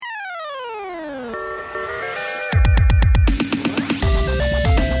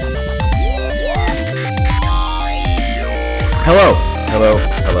Hello, hello,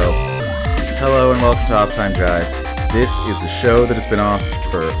 hello, hello, and welcome to Off Time Jive. This is a show that has been off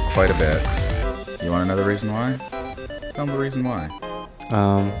for quite a bit. You want to know the reason why? Tell them the reason why.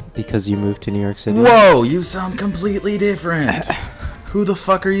 Because you moved to New York City. Whoa, you sound completely different. Who the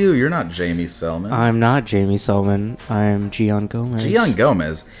fuck are you? You're not Jamie Selman. I'm not Jamie Selman. I'm Gian Gomez. Gian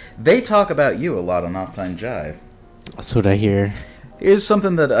Gomez. They talk about you a lot on Off Time Jive. That's what I hear. Here's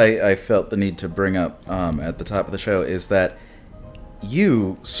something that I felt the need to bring up at the top of the show is that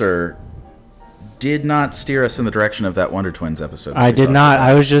you, sir, did not steer us in the direction of that Wonder Twins episode. I did not.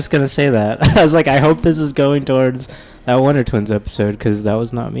 I was just going to say that. I was like, I hope this is going towards that Wonder Twins episode because that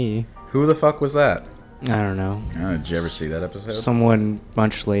was not me. Who the fuck was that? I don't know. Did you ever see that episode? Someone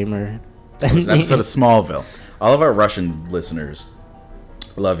much lamer. It was an episode of Smallville. All of our Russian listeners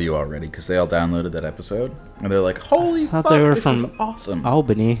love you already because they all downloaded that episode. And they're like, holy fuck, they were this from is awesome.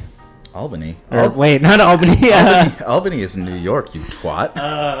 Albany. Albany? Or, wait, not Albany. Albany is in New York, you twat.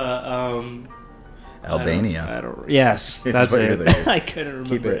 Albania. I don't, yes, It's that's right it. there. I couldn't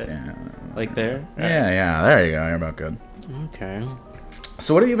remember Keep it. it. Yeah. Like there? Yeah, there you go. You're about good. Okay.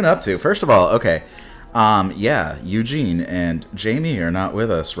 So what have you been up to? First of all, okay. Eugene and Jamie are not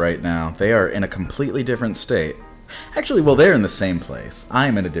with us right now. They are in a completely different state. Actually, well, they're in the same place. I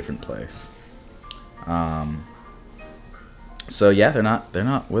am in a different place. So yeah, they're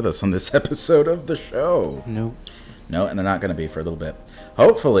not with us on this episode of the show. Nope. No, and they're not going to be for a little bit.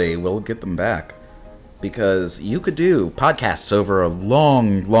 Hopefully, we'll get them back. Because you could do podcasts over a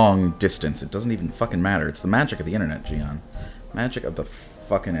long, long distance. It doesn't even fucking matter. It's the magic of the internet, Gian. Magic of the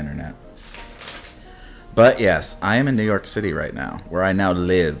fucking internet. But yes, I am in New York City right now, where I now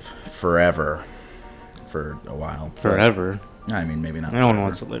live forever. For a while. Forever? I mean, maybe not No one forever.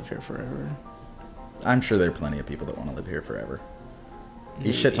 wants to live here forever. I'm sure there are plenty of people that want to live here forever.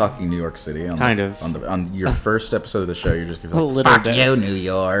 He's shit-talking New York City. On your first episode of the show, you're just going to be like, little fuck bit. you, New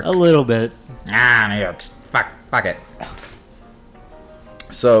York. A little bit. New York, fuck it.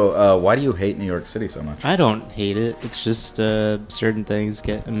 So, why do you hate New York City so much? I don't hate it. It's just certain things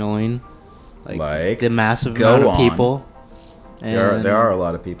get annoying. Like the massive go amount of on. people. There are a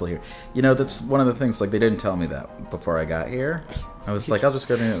lot of people here. You know, that's one of the things, like, they didn't tell me that before I got here. I was like, I'll just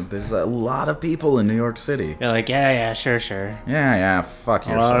go to... There's a lot of people in New York City. You're like, yeah, sure. Yeah, fuck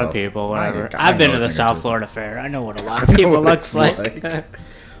yourself. A lot of people, whatever. I I've been know to a the thing or South two. Florida Fair. I know what a lot of people what looks it's like. like.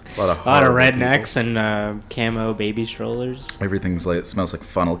 A lot of rednecks and camo baby strollers. Everything's like, it smells like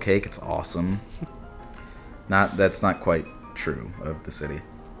funnel cake. It's awesome. That's not quite true of the city.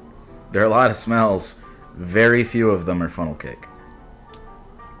 There are a lot of smells. Very few of them are funnel cake.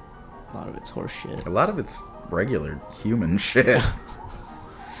 A lot of it's horse shit. A lot of it's regular human shit.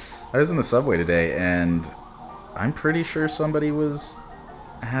 I was in the subway today, and I'm pretty sure somebody was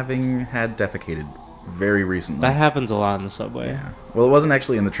had defecated very recently. That happens a lot in the subway. Yeah. Well, it wasn't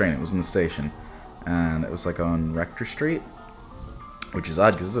actually in the train. It was in the station. And it was like on Rector Street, which is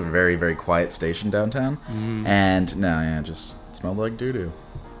odd because it's a very, very quiet station downtown. And it just smelled like doo-doo.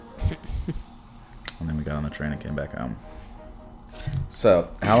 And then we got on the train and came back home. So,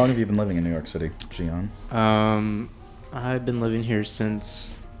 how long have you been living in New York City, Gian? I've been living here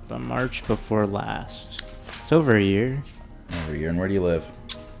since the March before last. It's over a year. Over a year. And where do you live?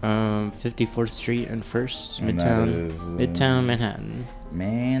 54th Street and 1st, And that is, Midtown Manhattan.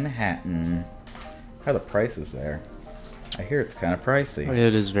 Manhattan. How are the prices there? I hear it's kind of pricey.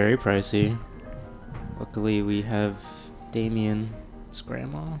 It is very pricey. Luckily, we have Damien's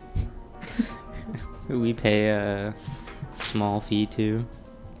grandma, who we pay a small fee to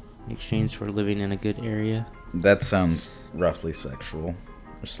in exchange for living in a good area. That sounds roughly sexual.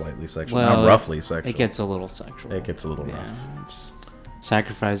 Or slightly sexual. Well, Not roughly sexual. It gets a little sexual. It gets a little rough. Yeah,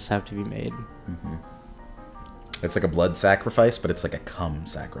 sacrifices have to be made. It's like a blood sacrifice, but it's like a cum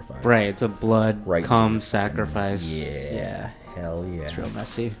sacrifice. Right, it's a blood Right. cum sacrifice. Yeah. Hell yeah. It's real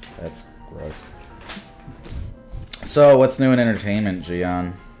messy. That's gross. So, what's new in entertainment,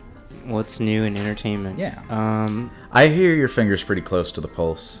 Gian? What's new in entertainment? Yeah. I hear your finger's pretty close to the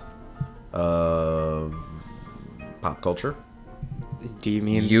pulse of pop culture, Do you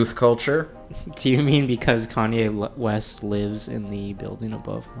mean youth culture. Do you mean because Kanye West lives in the building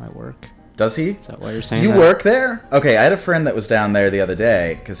above my work? Does he? Is that why you're saying You that? work there? Okay, I had a friend that was down there the other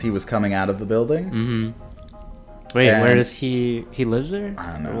day because he was coming out of the building. Mm-hmm. Wait, And- where does he lives there?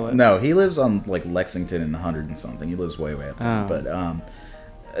 I don't Or know. what? No, he lives on like Lexington and 100 and something. He lives way up there. Oh.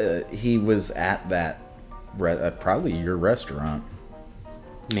 But he was at that probably your restaurant.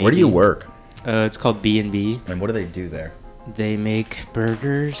 Maybe. Where do you work? It's called B&B. And what do they do there? They make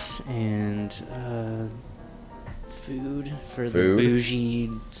burgers and food for Food? the bougie,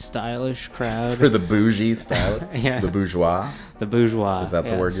 stylish crowd. For the bougie style? Yeah. The bourgeois? The bourgeois. Is that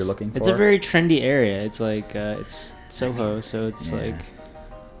the word yes. you're looking It's a for? very trendy area. It's like it's Soho, so it's Yeah. like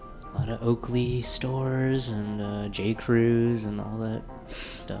a lot of Oakley stores and J. Crews and all that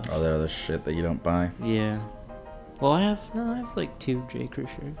stuff. All that other shit that you don't buy? Yeah. Well, I have like 2 J. Crew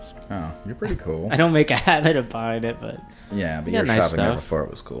shirts. Oh, you're pretty cool. I don't make a habit of buying it, but Yeah, but You you were got nice shopping there stuff. before it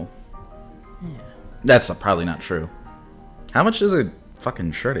was cool. yeah. That's probably not true. How much does a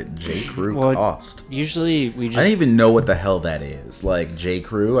fucking shirt at J. Crew Well, cost? Usually we I just don't even know what the hell that is. Like, J.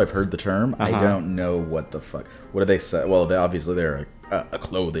 Crew, I've heard the term. I Uh-huh. don't know what the fuck. What do they sell? Well, obviously they're a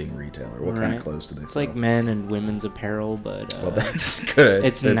clothing retailer. What kind of Right. clothes do they it's sell? like men and women's apparel, but Well, that's good.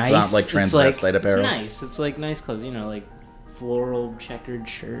 it's It's nice. not like It's transvestite apparel. It's nice. It's like nice clothes, you know, like floral checkered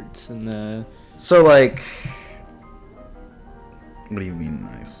shirts and So, like, what do you mean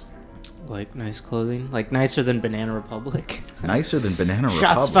nice? like nice clothing, like nicer than Banana Republic. Nicer than Banana Republic.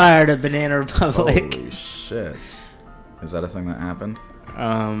 Shots fired at Banana Republic. Holy shit. Is that a thing that happened?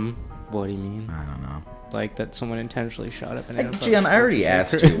 What do you mean? I don't know. Like that someone intentionally shot at Banana Republic? Gian, I already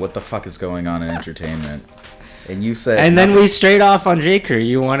asked you what the fuck is going on in entertainment. And you said... And then nothing. we strayed off on J. Crew.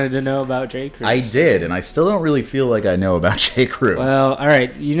 You wanted to know about J. Crew. I did, and I still don't really feel like I know about J. Crew. Well, all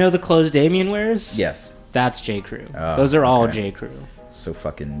right. You know the clothes Damien wears? Yes. That's J. Crew. Oh, Those are all okay. J. Crew. So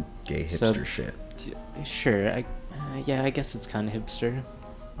fucking gay So- hipster shit. Sure. Yeah, I guess it's kind of hipster,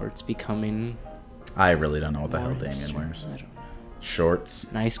 or it's becoming. I really don't know what the hell more Damien hipster. wears. I don't know.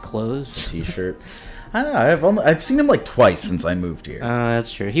 Shorts, Nice clothes. t-shirt. I don't know. I've seen him like twice since I moved here.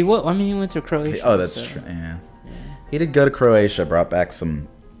 That's true. He went to Croatia. Oh, that's so- true. Yeah. Yeah. He did go to Croatia. Brought back some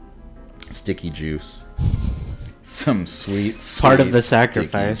sticky juice. Some sweet Part of the sticky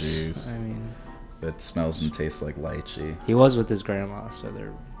sacrifice. juice I mean, that smells and tastes like lychee. he was with his grandma, so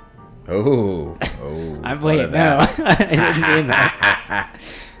they're. Oh. I'm what wait, of no, that. I didn't mean that.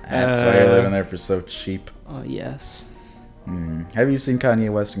 That's why you're living there for so cheap. Oh yes. Have you seen Kanye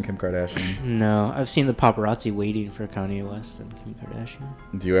West and Kim Kardashian? No, I've seen the paparazzi waiting for Kanye West and Kim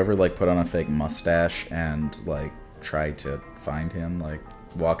Kardashian. Do you ever like put on a fake mustache and like try to find him? Like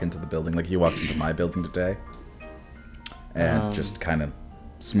walk into the building, like you walked into my building today, and just kind of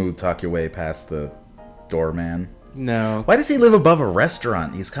smooth talk your way past the doorman. No. Why does he live above a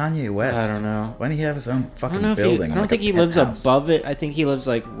restaurant? He's Kanye West. I don't know. Why didn't he have his own I fucking don't know if building? I don't like think a he lives penthouse? above it. I think he lives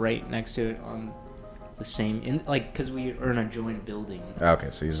like right next to it on the same because we are in a joint building. Okay,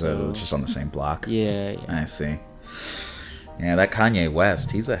 so he's So- just on the same block. Yeah. I see. Yeah, that Kanye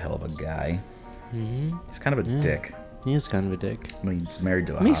West, he's a hell of a guy. Mm-hmm. He's kind of a dick. He is kind of a dick. I mean, he's married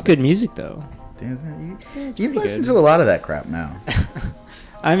to a He makes hobbit. good music though. You pretty listen good. to a lot of that crap now.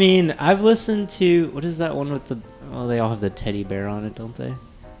 I mean, I've listened to what is that one with the? Well, they all have the teddy bear on it, don't they?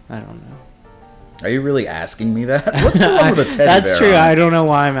 I don't know. Are you really asking me that? What's the one with the teddy That's bear true. on it? I don't know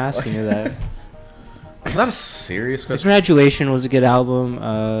why I'm asking you that. Is that a serious The question? Graduation was a good album.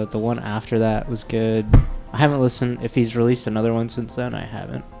 The one after that was good. I haven't listened. If he's released another one since then, I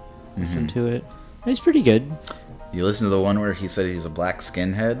haven't listened to it. It's pretty good. You listen to the one where he said he's a black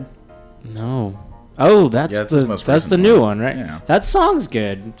skinhead? No. Oh, that's Yeah, it's his most that's the recent new one. one, right? Yeah. That song's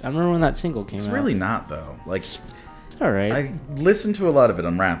good. I remember when that single came It's out. really not, though. Like, It's all right. I listened to a lot of it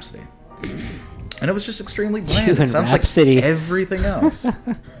on Rhapsody. And it was just extremely bland. You It and sounds Rhapsody. like everything else.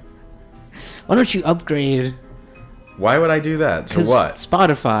 Why don't you upgrade? Why would I do that? To 'Cause what?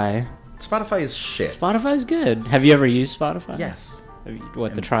 Spotify. Spotify is shit. Spotify's good. Have you ever used Spotify? Yes. Have you,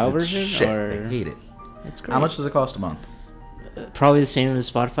 what, the And trial it's version? Shit. Or I hate it. it's great. How much does it cost a month? Probably the same as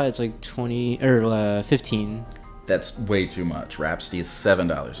Spotify. It's like 20 or 15. That's way too much. Rhapsody is $7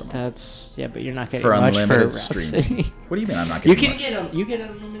 a month. That's but you're not getting For much for unlimited Rhapsody. streaming. What do you mean I'm not You getting can much? you get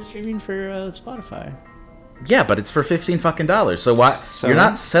unlimited streaming for Spotify. Yeah, but it's for $15 fucking dollars. So why? So- You're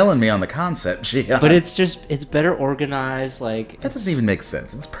not selling me on the concept, Gian. But it's better organized. Like That doesn't even make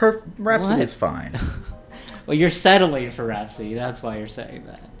sense. It's Rhapsody What? is fine. Well, you're settling for Rhapsody. That's why you're saying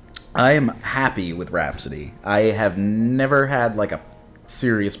that. I am happy with Rhapsody. I have never had like a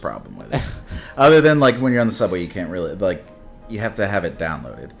serious problem with it. Other than like when you're on the subway, you can't really like you have to have it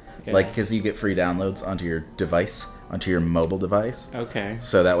downloaded. Okay. Like because you get free downloads onto your device, onto your mobile device. Okay.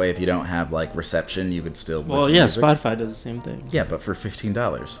 So that way, if you don't have like reception, you could still. Well, listen to yeah, music. Spotify does the same thing. Yeah, but for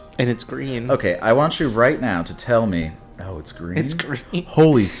 $15. And it's green. Okay, I want you right now to tell me. Oh, it's green. It's green.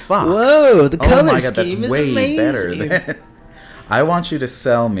 Holy fuck! Whoa, the Oh color my god, scheme that's is way amazing. better. Than... I want you to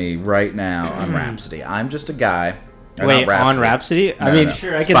sell me right now on Rhapsody. I'm just a guy. or Wait, not on Rhapsody? I No, mean, no.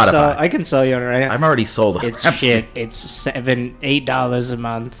 sure, I Spotify. can sell you on right now. I'm already sold on It's Rhapsody. shit. It's $8 a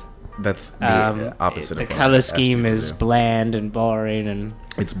month. That's the opposite The of what I color asked you scheme to is do. bland and boring, and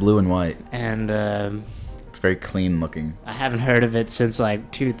It's blue and white. and It's very clean looking. I haven't heard of it since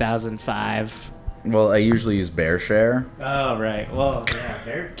like 2005. Well, I usually use BearShare. Oh right. Well,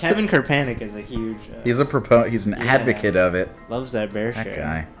 yeah. Kevin Kerpanic is a huge. He's an advocate of it. Loves that bear That share.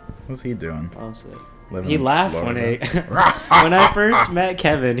 guy. What's he doing? Loves it. Living He in laughed Florida. when I first met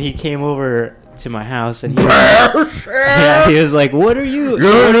Kevin. He came over to my house and he BearShare. yeah, he was like, "What are you?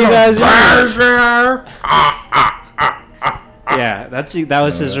 So what do you guys use?" BearShare. Yeah, that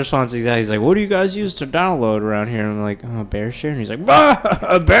was his response exactly. He's like, "What do you guys use to download around here?" And I'm like, "Oh, BearShare." And he's like,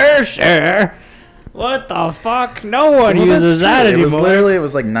 "BearShare? What the fuck? No one Well, uses that's that true. anymore." It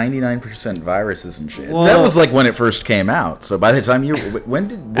was like 99% viruses and shit. Well- that was like when it first came out. So by the time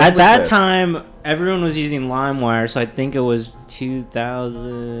when At was that this? time, everyone was using LimeWire, so I think it was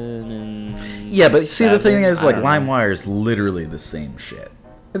 2000. Yeah, but see, the thing is, like, LimeWire is literally the same shit.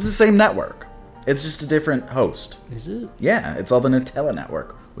 It's the same network. It's just a different host. Is it? Yeah, it's all the Nutella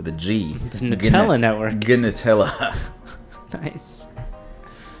network with a G. The Nutella network. Nutella. Nice.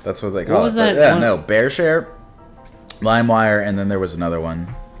 That's what they call What was it. But, that yeah, one- no, BearShare, LimeWire, and then there was another one.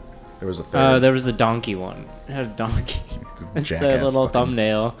 There was a third. There was the donkey one. It had a donkey. It's the Jackass little fucking-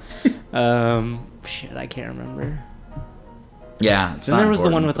 thumbnail. Shit, I can't remember. Yeah, it's Then not there was the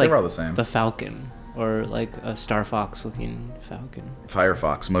one important. with like They're all the same. the Falcon, or like a Star Fox looking Falcon.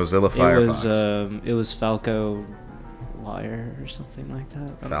 Firefox, Mozilla Firefox. It was Falco Wire or something like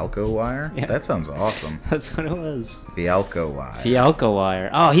that. Falco Wire? Yeah. That sounds awesome. That's what it was. Fialco Wire. Fialco Wire.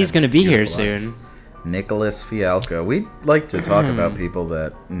 Oh, he's gonna be here Beautiful eyes. soon. Nicholas Fialco. We like to talk about people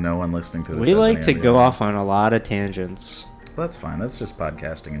that no one listening to this We has like any to idea go about. off on a lot of tangents. Well, that's fine. That's just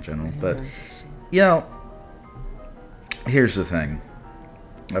podcasting in general. But, you know, here's the thing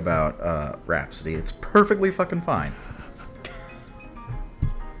about Rhapsody. It's perfectly fucking fine.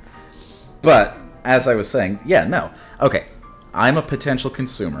 But, as I was saying, yeah, no. Okay, I'm a potential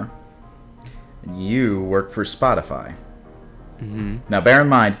consumer. You work for Spotify. Mm-hmm. Now, bear in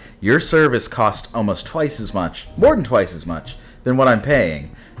mind, your service costs almost twice as much, more than twice as much, than what I'm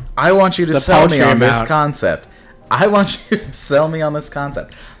paying. I want you to It's a sell me paltry on this amount. concept. I want you to sell me on this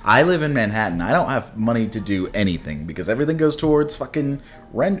concept. I live in Manhattan. I don't have money to do anything because everything goes towards fucking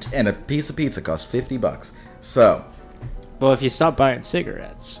rent, and a piece of pizza costs $50. So, Well, if you stop buying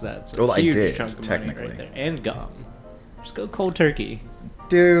cigarettes, that's a Well, I huge did, chunk of technically. money right there. And gum. Just go cold turkey.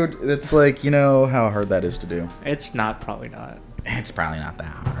 dude, it's like, you know how hard that is to do. It's not, probably not. It's probably not that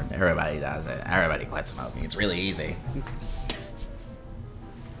hard. Everybody does it. Everybody quits smoking. It's really easy.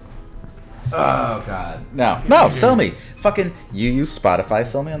 Oh, God. No, sell me. Fucking, you use Spotify.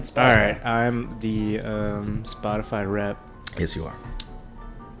 Sell me on Spotify. All right, I'm the Spotify rep. Yes, you are.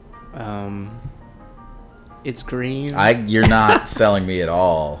 It's green. You're not selling me at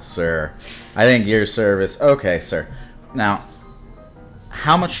all, sir. I think your service... Okay, sir. Now,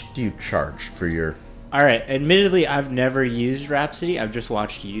 how much do you charge for your... All right, admittedly, I've never used Rhapsody. I've just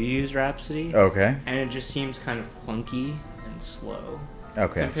watched you use Rhapsody. Okay. And it just seems kind of clunky and slow.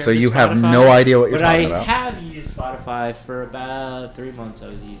 Okay, compared so to you have Spotify. no idea what you're but talking I about. have used Spotify for about 3 months. I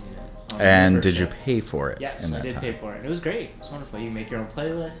was using it. on And did you membership. pay for it? Yes, in I that did time? pay for it. It was great. It was wonderful. You make your own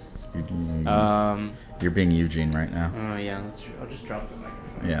playlists. You're, you're being Eugene right now. Oh yeah, that's true. I'll just drop the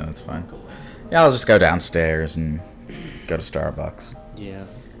microphone. Yeah, that's fine. Cool. Yeah, I'll just go downstairs and go to Starbucks. Yeah.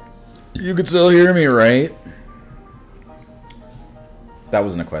 You could still hear me, right? That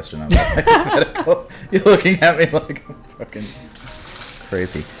wasn't a question. I'm hypothetical. You're looking at me like I'm fucking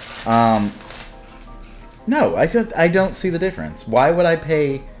crazy. No, I don't see the difference. Why would I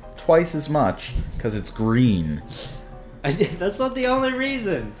pay twice as much because it's green? That's not the only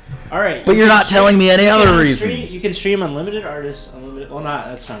reason. All right. But you're not telling me any other reasons. You can stream unlimited artists. Well,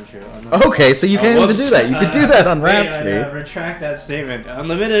 that's not true. Okay, so you can't even do that. You could do that on Rhapsody. Retract that statement.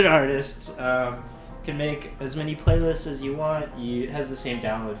 Unlimited artists can make as many playlists as you want. It has the same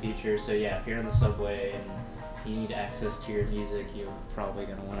download feature. So yeah, if you're in the subway and you need access to your music, you're probably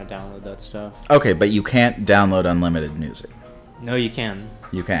gonna want to download that stuff. Okay, but you can't download unlimited music. No, you can.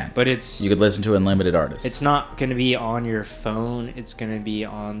 You can. But it's You could listen to unlimited artists. It's not going to be on your phone. It's going to be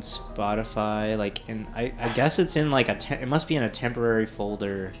on Spotify. I guess it's in like it must be in a temporary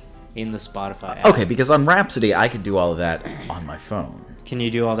folder in the Spotify app. Okay, because on Rhapsody, I could do all of that on my phone. Can you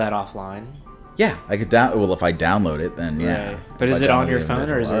do all that offline? Yeah, I could well, if I download it, then yeah. Right. But If is I it on download your the phone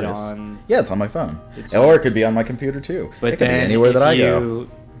or is it individual artist. on? Yeah, it's on my phone. It's or on- it could be on my computer too. But it could be then anywhere if that I you, go.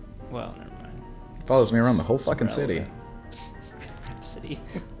 Well, never mind. Follows me around the whole fucking city. Relevant. Rhapsody,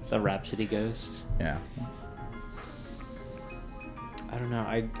 the Rhapsody ghost. Yeah. I don't know.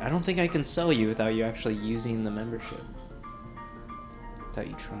 I don't think I can sell you without you actually using the membership. Without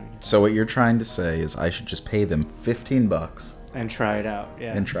you trying. So what you're trying to say is I should just pay them $15 And try it out,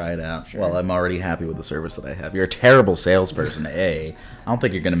 yeah. And try it out. Sure. Well, I'm already happy with the service that I have. You're a terrible salesperson, A. I don't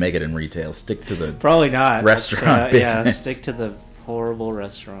think you're going to make it in retail. Stick to the Probably not. restaurant Yeah, business. stick to the horrible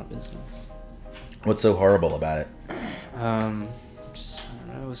restaurant business. What's so horrible about it? Just,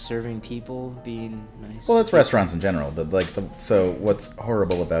 I don't know, serving people, being nice. Well, to it's people. restaurants in general, but like, so what's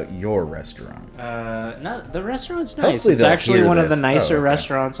horrible about your restaurant? Not the restaurant's nice. Hopefully It's they'll actually hear one of the this. nicer Oh, okay.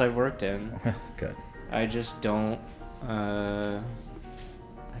 restaurants I've worked in. Good. I just don't. I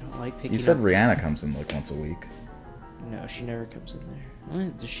don't like picking. You said up. Rihanna comes in like once a week. No, she never comes in there.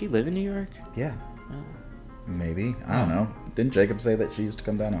 Does she live in New York? Yeah, Oh. maybe. I don't know. Didn't Jacob say that she used to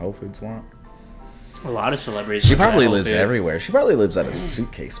come down to Whole Foods a lot? A lot of celebrities. She live at probably Whole lives Foods. everywhere. She probably lives out of a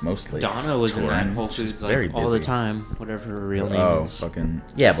suitcase mostly. Donna was in that touring. Whole She's Foods very like all the busy. time. Whatever her real name Oh, is. fucking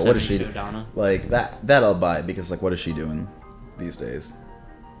yeah! But what is 70 she? Show Donna. Like that I'll buy because like what is she doing these days?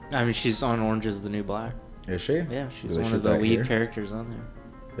 I mean, she's on Orange Is the New Black. Is she? Yeah, Do she's they one shoot of the that lead here? characters on there.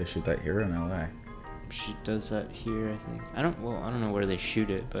 They shoot that here in LA. She does that here, I think. I don't know where they shoot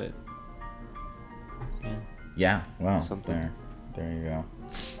it, but yeah, Yeah. Wow. Something. There you go.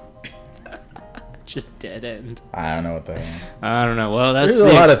 just dead end. I don't know what the hell. I don't know. Well, that's There's a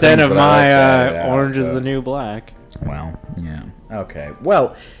the lot of extent things of that I like to my edit out, Orange Is but- the New Black. Well, yeah. Okay.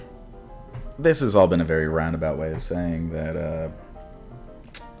 Well, this has all been a very roundabout way of saying that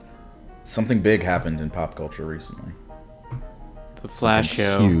something big happened in pop culture recently. The Flash Something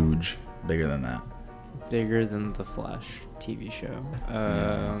show, huge, bigger than that. bigger than the Flash TV show.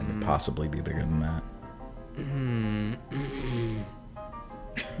 Yeah, it could possibly be bigger than that.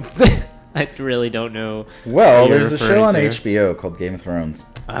 I really don't know. Well, what you're there's a show on referring to. HBO called Game of Thrones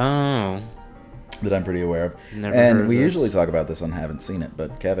Oh, that I'm pretty aware of. Never heard And of we this. usually talk about this on Haven't Seen It,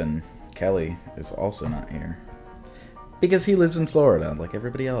 but Kevin Kelly is also not here. Because he lives in Florida, like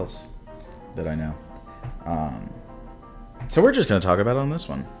everybody else that I know. So we're just going to talk about it on this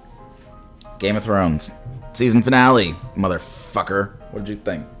one. Game of Thrones. Season finale, motherfucker. What did you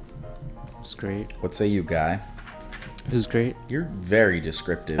think? it's great. What say you, guy? It was great. You're very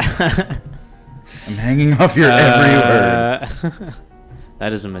descriptive. I'm hanging off your every word.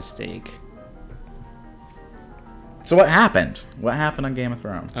 That is a mistake. So what happened? What happened on Game of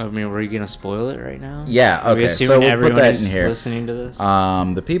Thrones? I mean, were you gonna spoil it right now? Yeah, Are we okay, assuming so we'll put everyone that is in here. listening to this?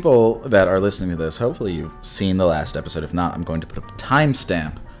 The people that are listening to this, hopefully you've seen the last episode. If not, I'm going to put a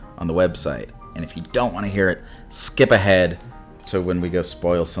timestamp on the website. And if you don't want to hear it, skip ahead to when we go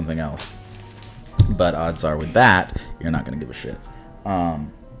spoil something else. But odds are with that, you're not going to give a shit.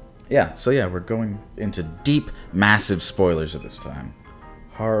 We're going into deep, massive spoilers at this time.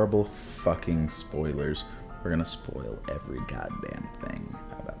 Horrible fucking spoilers. We're going to spoil every goddamn thing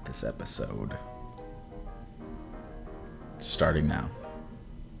about this episode. Starting now.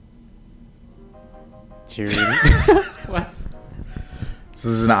 Tyrion. What? This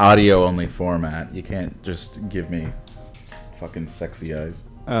is an audio-only format. You can't just give me fucking sexy eyes.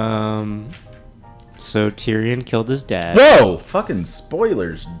 So Tyrion killed his dad. Whoa! Fucking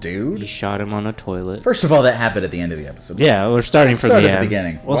spoilers, He dude. shot him on a toilet. First of all, that happened at the end of the episode. Yeah, we're starting Let's from start the at end. the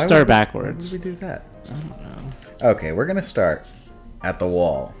beginning. We'll Why start would we- backwards. Why would we do that? I don't know. Okay, we're gonna start at the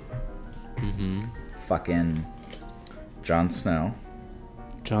wall. Mm-hmm. Fucking Jon Snow.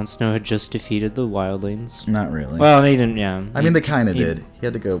 Jon Snow had just defeated the wildlings. Not really. Well, they didn't. Yeah. I mean, they kind of he did. He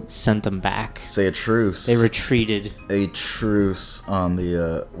had to go Sent them back. say a truce. They retreated. a truce on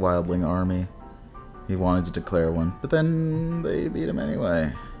the wildling army. He wanted to declare one, but then they beat him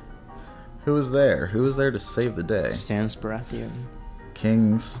anyway. Who was there? Who was there to save the day? Stannis Baratheon,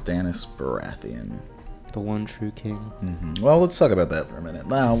 King Stannis Baratheon. the one true king. Well, let's talk about that for a minute.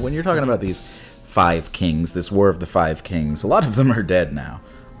 Now, when you're talking about these 5 kings, this War of the 5 Kings, a lot of them are dead now.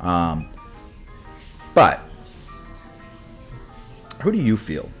 But who do you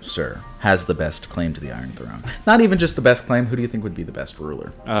feel, sir, has the best claim to the Iron Throne? Not even just the best claim. Who do you think would be the best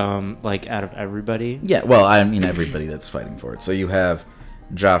ruler? Like out of everybody. Yeah, well, I mean everybody that's fighting for it. So you have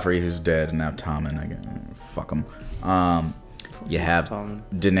Joffrey, who's dead, and now Tommen again. Fuck him. You have Tommen.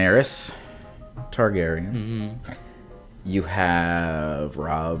 Daenerys Targaryen. Mm-hmm. You have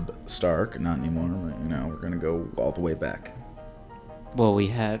Robb Stark. Not anymore. You know, we're gonna go all the way back. Well, we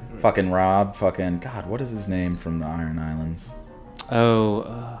had. Fucking Robb. Fucking God. What is his name from the Iron Islands?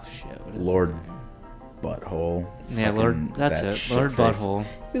 Oh shit. What is Lord his name? Butthole. Yeah, Fucking Lord. That's that it. Lord shitface. Butthole.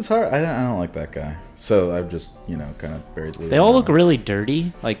 It's hard. I don't like that guy. So I've just kind of buried. They all look really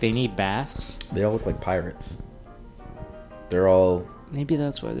dirty. Like they need baths. They all look like pirates. They're all, Maybe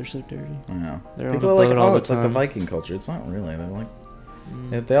that's why they're so dirty. They're on people a are like, boat all oh, the it's like the time." Viking culture. It's not really. They're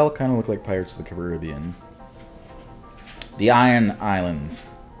like, they all kind of look like Pirates of the Caribbean. The Iron Islands.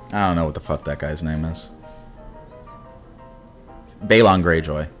 I don't know what the fuck that guy's name is. Balon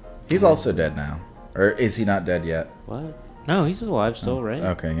Greyjoy. He's also dead now. Or is he not dead yet? What? No, he's alive still, right?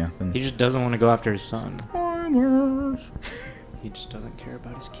 Okay, yeah. Then... He just doesn't want to go after his son. Spoilers. He just doesn't care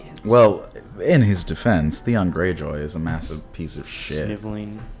about his kids. Well, in his defense, Theon Greyjoy is a massive piece of shit.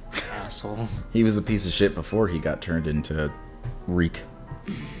 Sniveling asshole. He was a piece of shit before he got turned into Reek.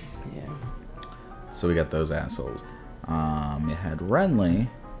 Yeah. So we got those assholes. You had Renly,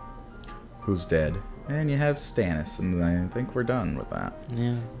 who's dead, and you have Stannis, and I think we're done with that.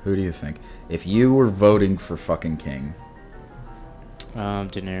 Yeah. Who do you think? If you were voting for fucking king,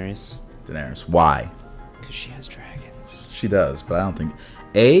 Daenerys. Daenerys, why? Because she has dragons. She does, but I don't think...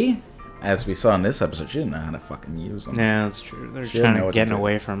 as we saw in this episode, she didn't know how to fucking use them. Yeah, that's true. They're She didn't know trying to what get to do.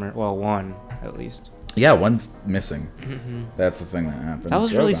 away from her. Well, one, at least. Yeah, one's missing. Mm-hmm. That's the thing that happened. That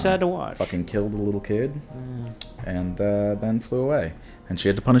was really Drogon sad to watch. Fucking killed a little kid, and then flew away. And she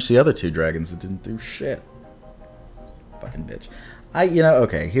had to punish the other 2 dragons that didn't do shit. Fucking bitch.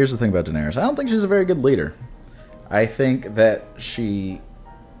 Okay, here's the thing about Daenerys. I don't think she's a very good leader. I think that she...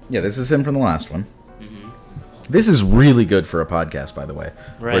 Yeah, this is him from the last one. Mm-hmm. This is really good for a podcast, by the way.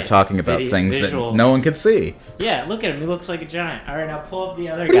 We're Right. talking about things Visuals. that no one could see. Yeah, look at him. He looks like a giant. All right, now pull up the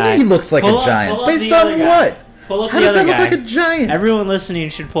other What do you guy. mean he looks like Pull a up- giant? pull up Based the on other guy. what? Pull up How the does other that look guy. like a giant? Everyone listening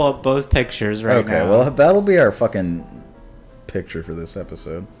should pull up both pictures right now. Okay, well, that'll be our fucking picture for this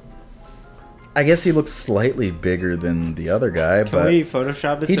episode. I guess he looks slightly bigger than the other guy, Can but we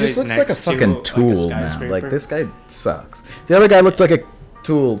Photoshop it he so just he's looks like a next fucking to, tool like a now. skyscraper? Like, this guy sucks. The other guy looked like a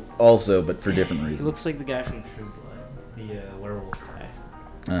tool also, but for different He reasons. looks like the guy from True Blood, the werewolf guy.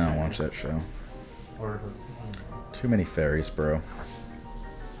 I don't watch that show. Or Too many fairies, bro.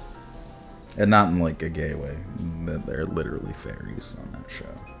 And not in, like, a gay way. They're literally fairies on that show.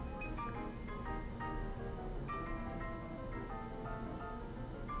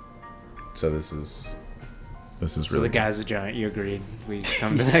 So this is so really the guy's a giant. You agreed. We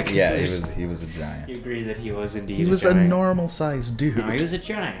come to that conclusion. yeah, he was a You giant. agree that he was indeed. He was a giant. normal sized dude. No, he was a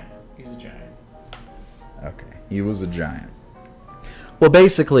giant. He's a giant. Okay, he was a giant. Well,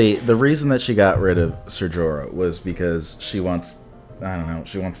 basically, the reason that she got rid of Ser Jorah was because she wants, I don't know,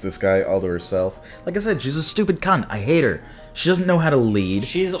 she wants this guy all to herself. Like I said, she's a stupid cunt. I hate her. She doesn't know how to lead.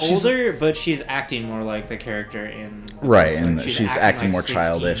 She's older, but she's acting more like the character in. The Right, books. and Like, she's acting like more 16,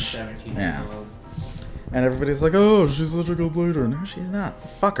 childish. 17 Yeah. years old. And everybody's like, oh, she's such a good leader. No, she's not.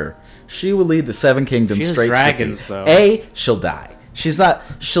 Fuck her. She will lead the Seven Kingdoms She has straight dragons, to defeat. though. She'll die. She's not.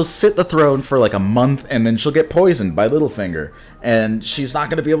 She'll sit the throne for like a month, and then she'll get poisoned by Littlefinger. And she's not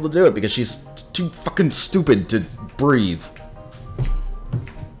going to be able to do it because she's too fucking stupid to breathe.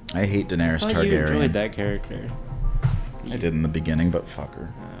 I hate Daenerys I thought you Targaryen. enjoyed that character. I did in the beginning, but fuck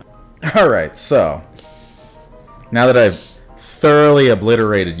her. Alright, so. Now that I've thoroughly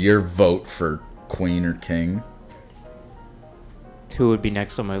obliterated your vote for Queen or King. Who would be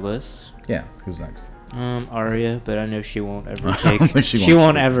next on my list? Yeah, who's next? Arya, but I know she won't ever I take. don't think she she wants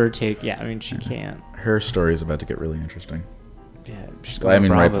won't to. ever take. Yeah, I mean she can't. Her story is about to get really interesting. Yeah, she's Well, I going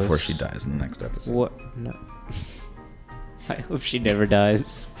mean, right Bravos. before she dies in the next episode. What? No. I hope she never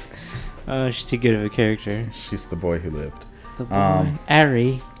dies. She's too good of a character. She's the boy who lived. The boy.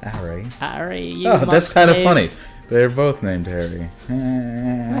 Harry. Ari, you Oh, that's must kind of live. funny. They're both named Harry.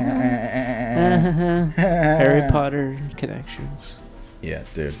 Harry Potter connections. Yeah,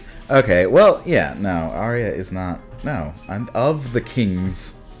 dude. Okay, well, yeah, no, Arya is not. No, I'm of the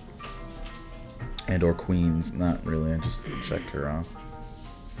kings and or queens. Not really. I just checked her off.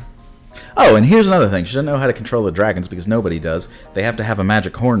 Oh, and here's another thing. She doesn't know how to control the dragons because nobody does. They have to have a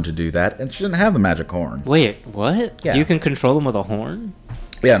magic horn to do that, and she didn't have the magic horn. Wait, what? Yeah. You can control them with a horn?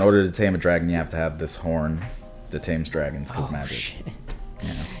 Yeah, in order to tame a dragon, you have to have this horn that tames dragons because Oh magic. shit!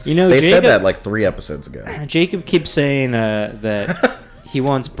 Yeah. You know, They Jacob, said that like 3 episodes ago. Jacob keeps saying that he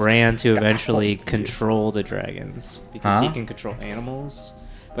wants Bran to eventually control the dragons because he Huh? can control animals.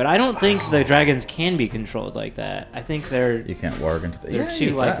 But I don't think the dragons can be controlled like that. I think they're You can't warg into the. they're Yeah, too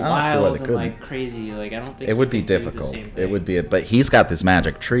you- like I don't see why wild they and couldn't. like crazy. Like I don't think It would you be can do the difficult. same It thing. would be it, but he's got this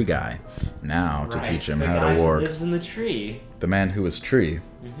magic tree guy now to Right, teach him the how guy to who warg. lives in the tree. The man who was tree,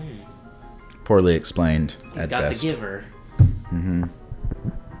 Hmm poorly explained He's at got best. the giver.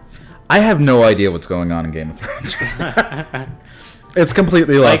 I have no idea what's going on in Game of Thrones. It's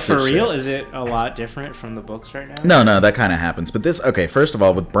completely Like lost. for its real, shit. is it a lot different from the books right now? No, that kind of happens. But this, okay, first of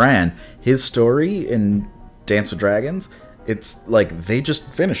all, with Bran, his story in Dance with Dragons, it's like they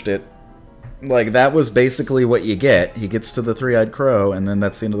just finished it. Like that was basically what you get. He gets to the three-eyed crow, and then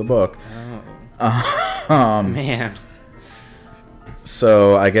that's the end of the book. Oh man.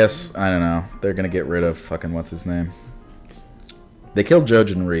 So I guess I don't know. They're gonna get rid of fucking what's his name. They killed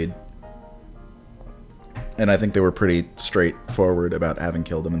Jojen Reed, And I think they were pretty straightforward about having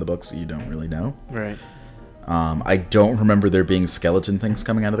killed him in the book, so you don't really know. Right. I don't remember there being skeleton things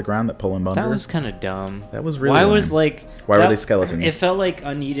coming out of the ground that pull him under. That was kind of dumb. That was really Why lame. was like... Why were they skeletons? It felt like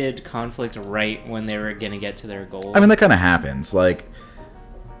unneeded conflict right when they were going to get to their goal. I mean, that kind of happens. Like,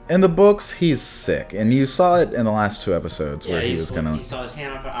 in the books, he's sick. And you saw it in the last 2 episodes where he was going to... He saw his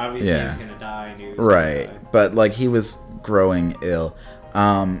hand on fire. Obviously, he was going to die. And he was Right. gonna die. But, like, he was growing ill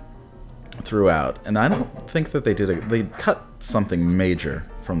throughout. And I don't think that they cut something major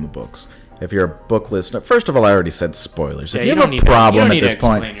from the books. If you're a book listener... First of all, I already said spoilers. Yeah, if you have a problem at this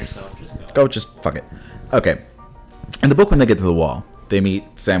point... Explain yourself. Just go. Just fuck it. Okay. In the book, when they get to the wall, they meet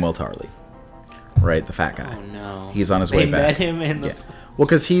Samuel Tarly. Right? The fat guy. Oh, no. He's on his way back. They met him in the... Yeah. Well,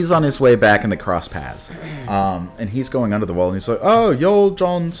 because he's on his way back and they cross paths. And he's going under the wall and he's like, oh, you're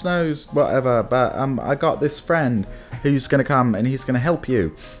Jon Snow's whatever, but I got this friend who's going to come and he's going to help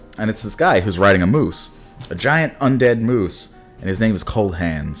you. And it's this guy who's riding a moose. A giant undead moose. And his name is Cold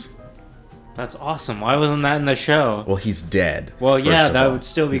Hands. That's awesome. Why wasn't that in the show? Well, he's dead. Well, yeah, of that all. would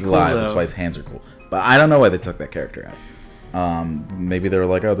still be he's cool, alive. though. That's why his hands are cool. But I don't know why they took that character out. Maybe they were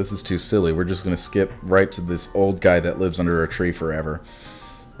like, oh, this is too silly. We're just going to skip right to this old guy that lives under a tree forever.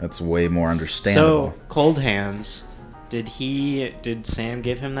 That's way more understandable. So, Cold Hands, did Sam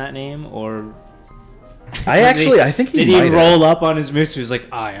give him that name, or... I think he did might he have. roll up on his moose? He was like,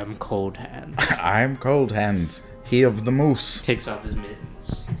 I am Cold Hands. I'm Cold Hands, he of the moose. Takes off his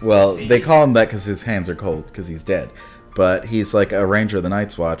mittens. Well, See? they call him that because his hands are cold, because he's dead. But he's like a ranger of the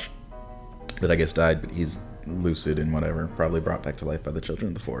Night's Watch that I guess died, but he's lucid and whatever, probably brought back to life by the children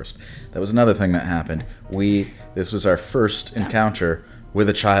of the forest. That was another thing that happened. This was our first encounter with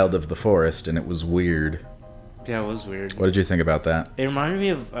a child of the forest, and it was weird. Yeah, it was weird. What did you think about that? It reminded me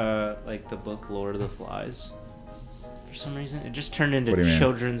of like the book Lord of the Flies. For some reason, it just turned into What do you mean?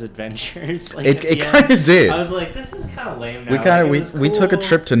 children's adventures. Like, It kind of did. I was like, this is kind of lame. Now. We took a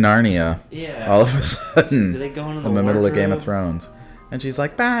trip to Narnia. Yeah. All of a sudden, Do they go into in the middle of Game of wardrobe? Thrones, and she's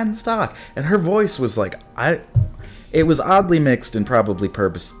like, "Ban stock," and her voice was like, it was oddly mixed and probably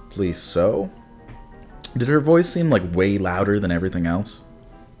purposely so. Did her voice seem like way louder than everything else?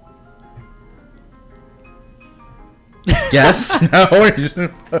 Yes. No.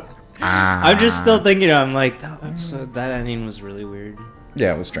 I'm just still thinking. I'm like, that episode, that ending was really weird.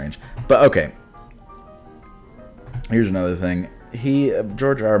 Yeah, it was strange. But okay. Here's another thing.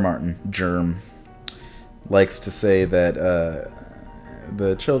 George R. R. Martin, Germ, likes to say that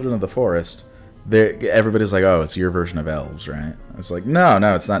the children of the forest, everybody's like, oh, it's your version of elves, right? It's like, no,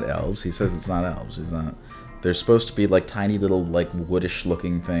 it's not elves. He says it's not elves. He's not. They're supposed to be like tiny little, like woodish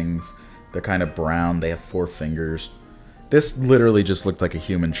looking things. They're kind of brown. They have 4 fingers. This literally just looked like a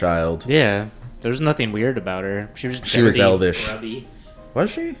human child. Yeah, there was nothing weird about her. She was dirty, was elvish. grubby. Was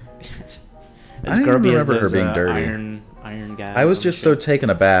she? As I didn't grubby remember as her being those, dirty. Iron guys. I was on just the so ship. taken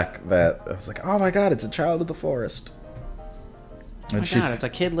aback that I was like, oh my god, it's a child of the forest. Oh my god, it's a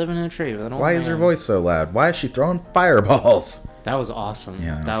kid living in a tree with an old why is her man. voice so loud? Why is she throwing fireballs? That was awesome.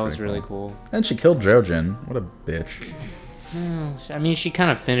 Yeah, that was pretty really cool. And she killed Jojen. What a bitch. I mean, she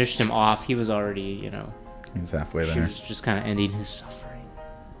kind of finished him off. He was already, He's halfway she there. was just kind of ending his suffering,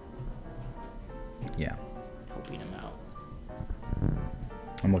 Yeah. helping him out.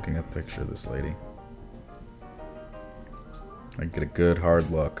 I'm looking at the picture of this lady. I get a good hard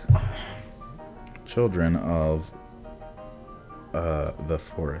look. Children of the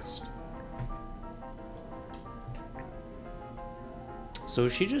forest. So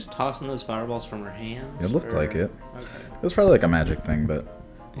was she just tossing those fireballs from her hands? It looked or- like it. Okay. It was probably like a magic thing, but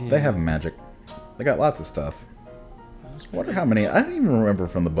Yeah. they have magic. They got lots of stuff. I wonder how many. I don't even remember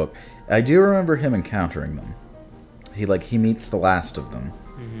from the book. I do remember him encountering them. He meets the last of them,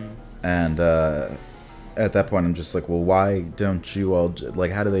 and at that point I'm just like, well, why don't you all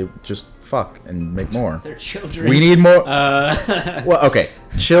like? How do they just fuck and make more? They're children. We need more. Uh, Well, okay,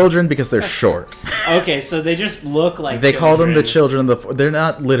 children because they're short. okay, so they just look like They call them the children. children of the. They're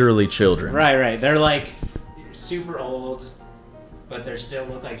not literally children. Right. They're like super old, but they still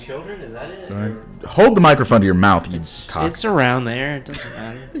look like children. Is that it? Or- Hold the microphone to your mouth, you cock. It's around there. It doesn't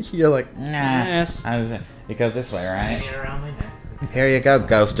matter. You're like, nah. Yes. It goes this way, right? Hanging around my neck. Here you go,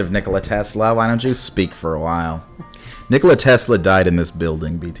 ghost of Nikola Tesla. Why don't you speak for a while? Nikola Tesla died in this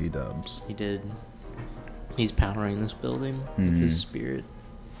building, BT dubs. He did. He's powering this building with his spirit.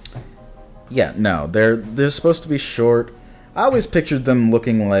 Yeah, no, they're supposed to be short. I always pictured them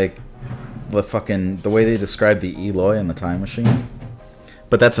looking like the way they described the Eloy in the Time Machine.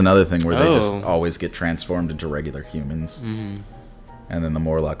 But that's another thing where they just Oh. always get transformed into regular humans. And then the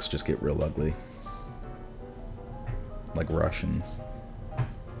Morlocks just get real ugly. Like Russians.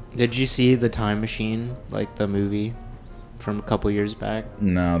 Did you see The Time Machine, like the movie from a couple years back?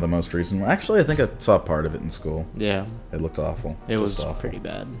 No, the most recent one. Actually, I think I saw part of it in school. Yeah. It looked awful. It was Just awful. pretty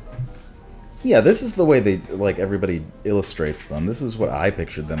bad. Yeah, this is the way they, like, everybody illustrates them. This is what I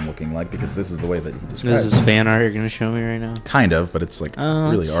pictured them looking like, because this is the way that he describes This is them. fan art you're going to show me right now? Kind of, but it's, like,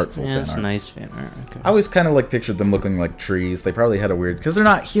 really artful fan it's art. nice fan art. Okay. I always kind of, like, pictured them looking like trees. They probably had a weird... Because they're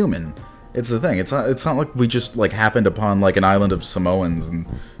not human. It's the thing. It's not like we just, like, happened upon, like, an island of Samoans, and,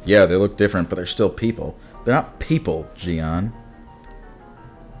 yeah, they look different, but they're still people. They're not people, Gian.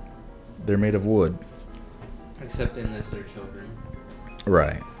 They're made of wood. Except in this, they're children.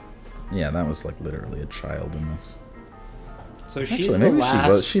 Right. Yeah, that was like literally a child in this. So she's Actually, the maybe last. she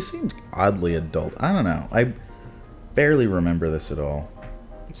was. She seemed oddly adult. I don't know. I barely remember this at all.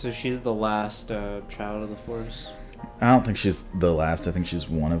 So she's the last child of the forest. I don't think she's the last. I think she's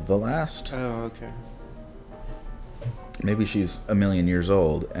one of the last. Oh, okay. Maybe she's a million years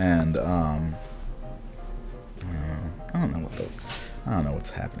old, and I don't know what's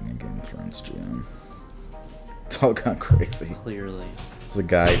happening in Game of Thrones, Jim. It's all gone crazy. Clearly. There's a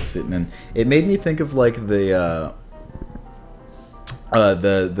guy sitting in. It made me think of like the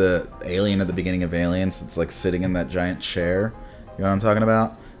alien at the beginning of Aliens that's like sitting in that giant chair. You know what I'm talking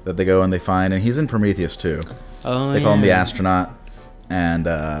about? That they go and they find, and he's in Prometheus too. Oh, They call him the astronaut, and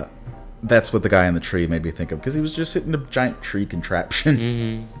that's what the guy in the tree made me think of, because he was just sitting in a giant tree contraption.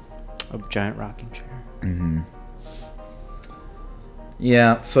 Mm-hmm. A giant rocking chair. Mm-hmm.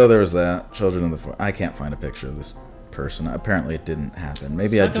 Yeah, so there was that. Children of the Forest. I can't find a picture of this person. Apparently it didn't happen.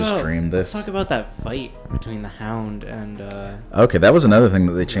 Maybe I just dreamed this. Let's talk about that fight between the Hound and... Okay, that was another thing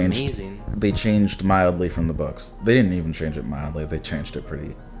that they changed. Amazing. They changed mildly from the books. They didn't even change it mildly. They changed it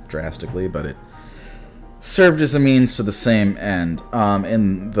pretty drastically, but it served as a means to the same end.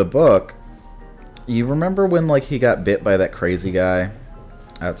 In the book, you remember when like he got bit by that crazy guy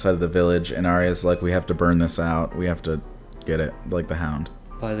outside of the village, and Arya's like, we have to burn this out. We have to get it, like the Hound.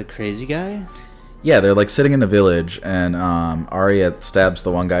 By the crazy guy? Yeah, they're like sitting in the village, and Arya stabs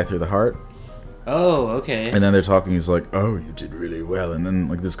the one guy through the heart. Oh, okay. And then they're talking. He's like, "Oh, you did really well." And then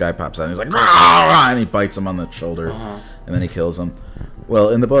like this guy pops out, and he's like, "Rah!" And he bites him on the shoulder, and then he kills him. Well,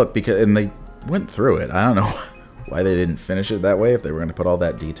 in the book, and they went through it. I don't know why they didn't finish it that way if they were going to put all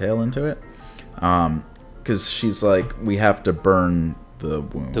that detail into it. Because she's like, "We have to burn the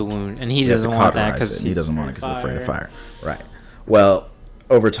wound." The wound, and he doesn't want that because he doesn't want it because he's afraid of fire. Right. Well,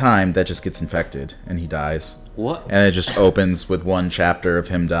 over time, that just gets infected, and he dies. What? And it just opens with one chapter of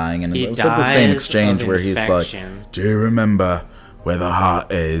him dying, and He it's like the same dies exchange of where he's like, infection. "Do you remember where the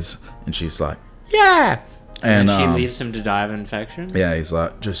heart is?" And she's like, "Yeah." And she leaves him to die of infection? Yeah, he's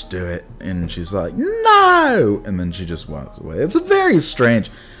like, "Just do it." And she's like, "No!" And then she just walks away. It's a very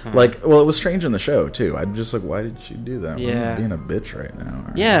strange, like, well, it was strange in the show, too. I'm just like, why did she do that? Yeah. I'm being a bitch right now.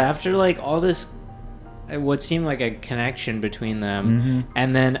 Right? Yeah, after, like, all this, what seemed like a connection between them,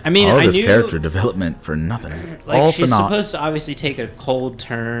 and then, I mean, all I this knew, character development for nothing. like, all she's for naught. supposed to obviously take a cold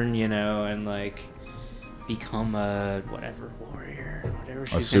turn, you know, and, like, become a, whatever, warrior, whatever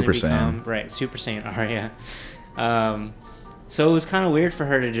she's Super gonna become. Saiyan. Right, Super Saiyan Arya. So it was kind of weird for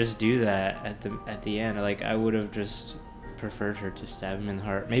her to just do that at the end. Like, I would have just preferred her to stab him in the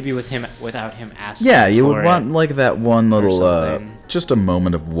heart, maybe without him asking. Yeah, you for would it. want like that one little, something. just a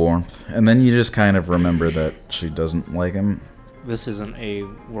moment of warmth, and then you just kind of remember that she doesn't like him. This isn't a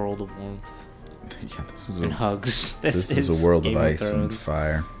world of warmth Yeah, this is and hugs. This is a world Game of ice and Thrones.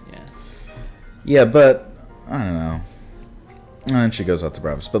 fire. Yes. Yeah, but I don't know. And she goes out to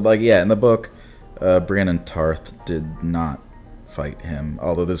Bravos, but like, yeah, in the book, Brienne and Tarth did not fight him.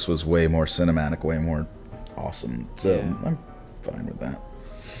 Although this was way more cinematic, way more awesome. So Yeah. I'm fine with that.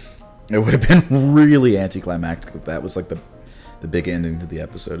 It would have been really anticlimactic if that was like the big ending to the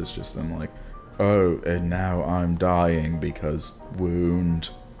episode. Is just them like, oh, and now I'm dying because wound.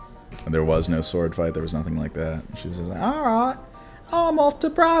 And there was no sword fight. There was nothing like that. And she was just like, all right, I'm off to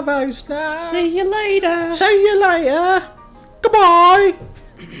Bravos now. See you later. See you later. Goodbye.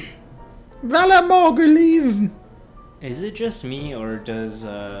 Vala Morghulis. Is it just me, or does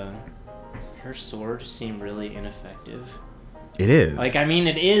her sword seem really ineffective? It is. Like, I mean,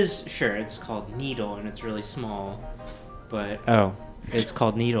 it is, sure, it's called Needle, and it's really small, but, it's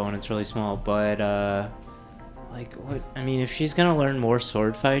called Needle, and it's really small, but, like, what, I mean, if she's gonna learn more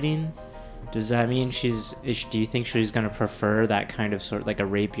sword fighting, does that mean do you think she's gonna prefer that kind of sword, like a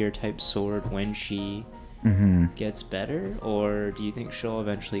rapier-type sword, when she gets better, or do you think she'll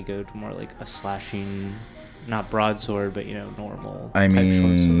eventually go to more, like, a slashing, not broadsword, but, you know, normal I type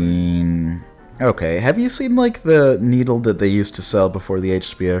short sword? mean, okay. Have you seen like the needle that they used to sell before the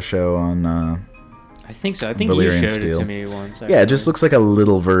HBO show on I I think so. I think you Valyrian showed it steel. to me once. Yeah, it just looks like a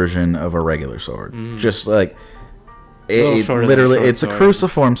little version of a regular sword. Just like Little it shorter than a literally, short it's a sword.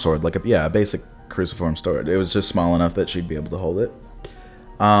 cruciform sword, like a basic cruciform sword. It was just small enough that she'd be able to hold it.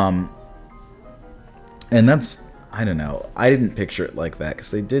 And that's, I don't know. I didn't picture it like that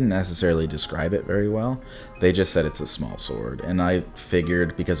because they didn't necessarily describe it very well. They just said it's a small sword. And I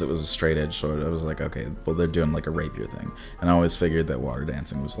figured because it was a straight edge sword, I was like, okay, well, they're doing like a rapier thing. And I always figured that water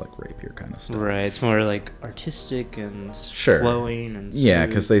dancing was like rapier kind of stuff. Right, it's more like artistic and Sure. flowing and Yeah,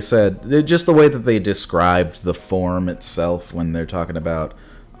 because they said, just the way that they described the form itself when they're talking about,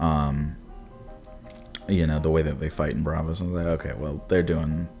 the way that they fight in Bravos. I was like, okay, well, they're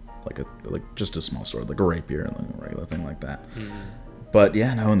doing like just a small sword, like a rapier and like a regular thing like that. But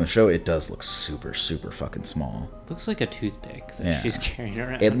yeah, no, in the show it does look super, super fucking small. looks like a toothpick that Yeah. she's carrying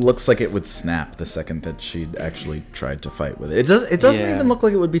around. It looks like it would snap the second that she'd actually tried to fight with it. It doesn't Yeah. even look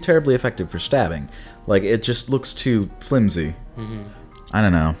like it would be terribly effective for stabbing. Like it just looks too flimsy. I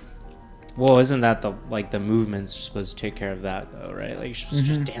don't know. Well, isn't that the movements are supposed to take care of that though, right? Like you're supposed to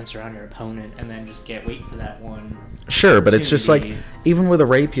just dance around your opponent and then just wait for that one. Sure, but it's just like opportunity. even with a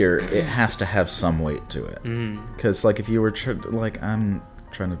rapier, it has to have some weight to it. Because like if you were I'm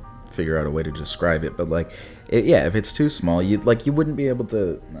trying to figure out a way to describe it, but like if it's too small, you wouldn't be able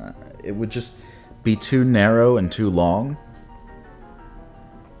to. It would just be too narrow and too long,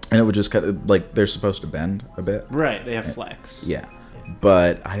 and it would just they're supposed to bend a bit. Right, they have flex. Yeah.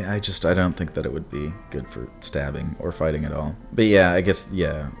 But I don't think that it would be good for stabbing or fighting at all. But yeah, I guess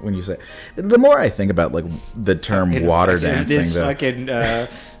when you say, the more I think about like the term water dancing, This fucking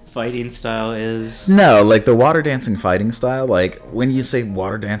fighting style is. no, like the water dancing fighting style, like when you say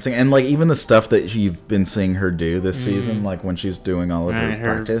water dancing, and like even the stuff that you've been seeing her do this season, like when she's doing all of her Her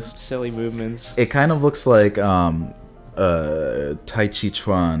practice, silly movements. it kind of looks like Tai Chi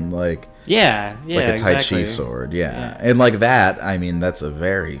Chuan, like Yeah, like a Tai exactly. Chi sword, yeah. And like that, I mean, that's a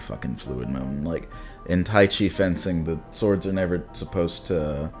very fucking fluid movement. Like in Tai Chi fencing, the swords are never supposed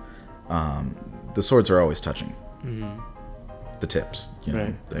to. The swords are always touching. The tips,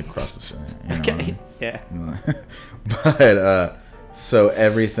 Right. they cross the. Okay. Yeah. But so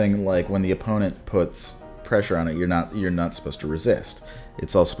everything, like when the opponent puts pressure on it, you're not supposed to resist.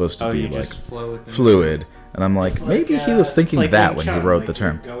 It's all supposed to be you like just flow with the fluid. And I'm like, It's maybe he like, was it's thinking like that Wing when he Chun, wrote like the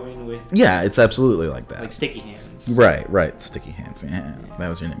term. you're going with Yeah, it's absolutely like that. like sticky hands. Right. Sticky hands. Yeah, that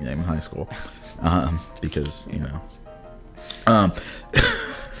was your nickname in high school. Because,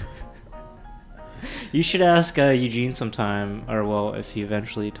 You should ask Eugene sometime, or well, if he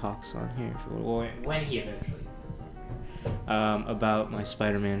eventually talks on here, when he eventually talks on here, about my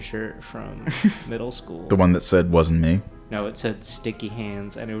Spider-Man shirt from middle school. the one that said wasn't me. No, it said sticky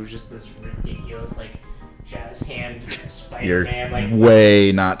hands, and it was just this ridiculous like jazz hand You're Spider-Man. Like,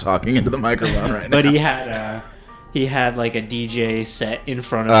 way not talking into the microphone right now. but he had like a DJ set in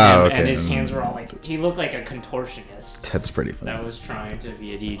front of Oh, him, okay. and his hands were all like he looked like a contortionist That's pretty funny. that was trying to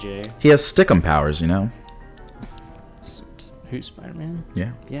be a DJ. He has stickum powers, Who's Spider-Man?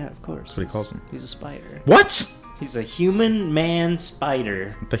 Yeah. Yeah, of course. That's what he calls him. He's a spider. What? He's a human man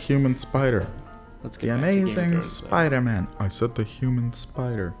spider. The human spider. Let's The get back to Game of amazing Thrones, though. Spider-Man. I said the human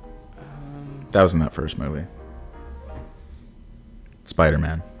spider. That was in that first movie.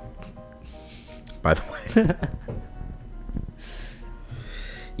 Spider-Man. By the way.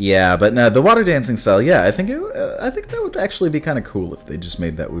 Yeah, but no, the water dancing style. Yeah, I think that would actually be kind of cool if they just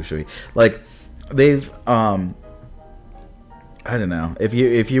made that wushu. Like, they've I don't know, if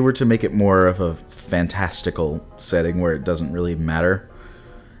you were to make it more of a fantastical setting where it doesn't really matter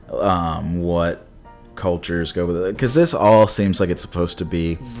what cultures go with it, because this all seems like it's supposed to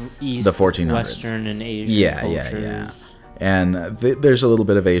be East, the 1400s. Western and Asian Yeah. cultures. And there's a little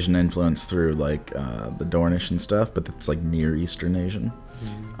bit of Asian influence through like the Dornish and stuff, but it's like Near Eastern Asian.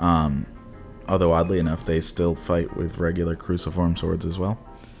 Although oddly enough, they still fight with regular cruciform swords as well.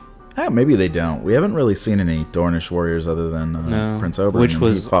 Maybe they don't. We haven't really seen any Dornish warriors other than No, Prince Oberyn, which and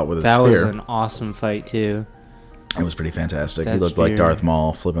was he fought with a that spear. was an awesome fight too. It was pretty fantastic. He That looked like spear. Darth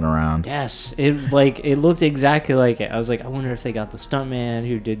Maul flipping around. Yes, it looked exactly like it. I was like, I wonder if they got the stuntman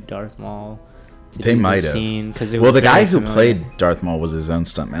who did Darth Maul. To They do the might have. scene, 'cause it Well, was the guy very who familiar. played Darth Maul was his own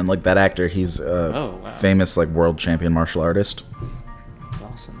stuntman. Like that actor, he's a Oh, wow. famous like world champion martial artist. That's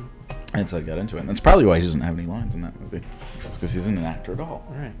awesome. And so I got into it. And that's probably why he doesn't have any lines in that movie. It's because he's not an actor at all.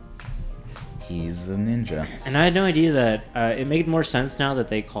 All right. He's a ninja. And I had no idea that it made more sense now that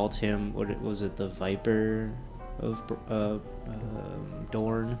they called him what was it, the Viper of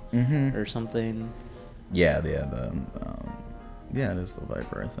Dorne or something. Yeah, yeah, it is the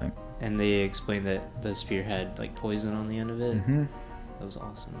Viper, I think. And they explained that the spear had like poison on the end of it. That was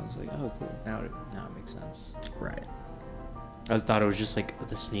awesome. I was like, oh, cool. Now it makes sense. Right. I thought it was just like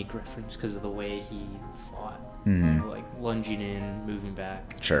the snake reference because of the way he fought. Mm-hmm. You know, like lunging in, moving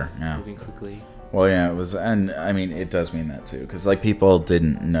back. Sure, yeah. Moving quickly. Well, yeah, it was, and I mean, it does mean that too, because like people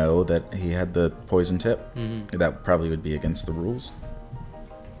didn't know that he had the poison tip. Mm-hmm. That probably would be against the rules.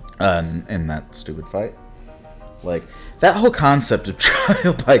 In that stupid fight, like that whole concept of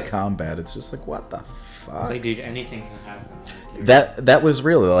trial by combat, it's just like, what the fuck? It's like, dude, anything can happen. That was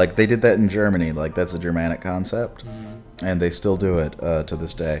really like they did that in Germany. Like that's a Germanic concept, and they still do it to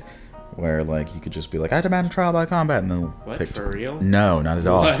this day. Where like you could just be like, I demand a trial by combat, and they'll What, pick. for real? No, not at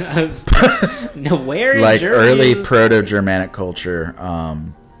all. What? No, where in Like Germany early is this Proto-Germanic culture.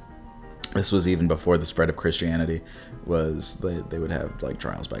 This was even before the spread of Christianity. Was they would have like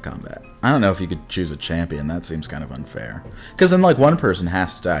trials by combat. I don't know if you could choose a champion. That seems kind of unfair. Because then like one person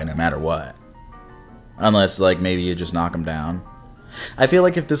has to die no matter what. Unless like maybe you just knock them down. I feel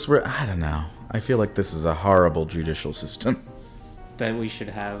like if this were, I don't know. I feel like this is a horrible judicial system that we should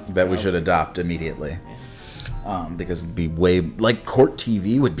have. that we should adopt immediately. Because it'd be way like court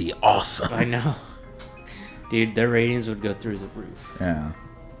TV would be awesome. I know. Dude, their ratings would go through the roof. Yeah.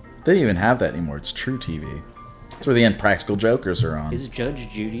 They don't even have that anymore. It's True TV. That's where the Impractical Jokers are on. Is Judge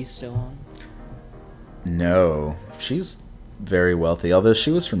Judy still on? No. She's very wealthy, although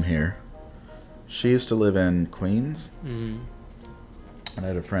she was from here. She used to live in Queens. Mm-hmm. And I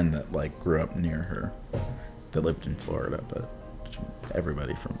had a friend that like grew up near her that lived in Florida, but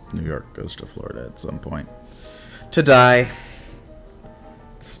everybody from New York goes to Florida at some point to die.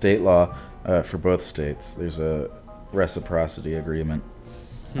 State law for both states. There's a reciprocity agreement.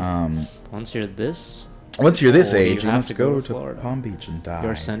 Once you're this age, you have must to go to to Florida. Palm Beach and die.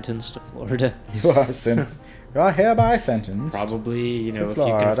 You're sentenced to Florida. You are sentenced. You are hereby sentenced. Probably, you know, To if you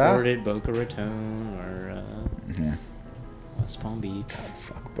can Florida. afford it, Boca Raton or Yeah. West Palm Beach.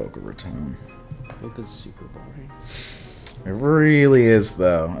 Fuck Boca Raton. Boca's super boring. It really is,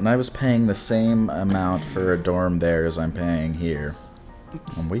 though. And I was paying the same amount for a dorm there as I'm paying here.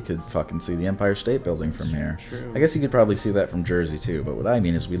 And we could fucking see the Empire State Building from here. True. I guess you could probably see that from Jersey, too. But what I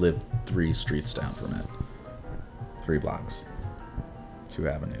mean is we live 3 streets down from it. 3 blocks. 2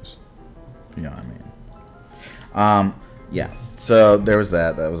 avenues. You know what I mean? Yeah. So there was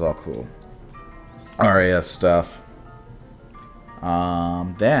that. That was all cool. RAS stuff.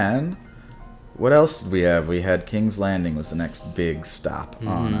 Then... what else did we have? We had King's Landing was the next big stop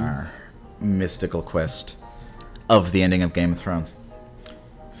on our mystical quest of the ending of Game of Thrones.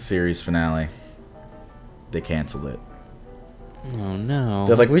 Series finale. They canceled it. Oh no.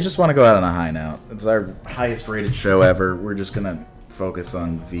 They're like, we just want to go out on a high note. It's our highest rated show ever. We're just going to focus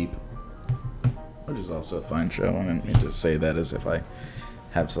on Veep. Which is also a fine show. I didn't mean to say that as if I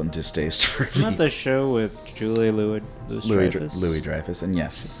have some distaste for Isn't that the show with Julia Louis-Dreyfus? Louis Dreyfus, and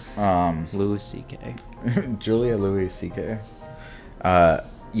yes. Louis C.K. Julia Louis C.K.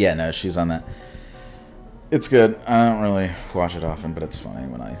 Yeah, no, she's on that. It's good. I don't really watch it often, but it's funny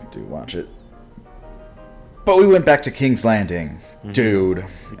when I do watch it. But we went back to King's Landing, dude,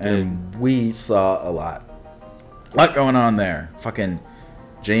 and we saw a lot. A lot going on there. Fucking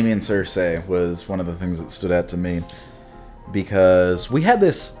Jaime and Cersei was one of the things that stood out to me. Because we had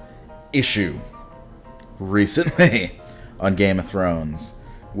this issue recently on Game of Thrones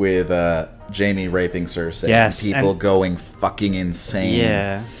with Jaime raping Cersei. Yes, and people and- going fucking insane.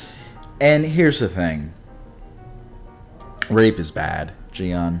 Yeah. And here's the thing. Rape is bad,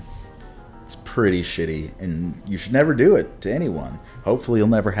 Gian. It's pretty shitty, and you should never do it to anyone. Hopefully you'll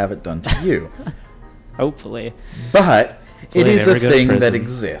never have it done to you. Hopefully. But it they is never a go to thing that prison.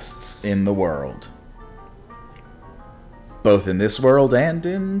 exists in the world. Both in this world and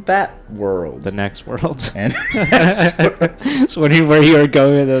in that world. The next world. And that's So where you were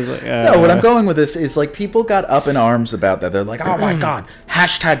going with this, like, no, what I'm going with this is like people got up in arms about that. They're like, "Oh my god,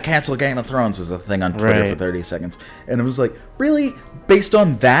 hashtag cancel Game of Thrones" was a thing on Twitter for Right. 30 seconds, and it was like, really, based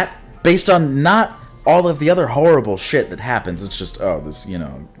on that, based on not all of the other horrible shit that happens. It's just, oh, this, you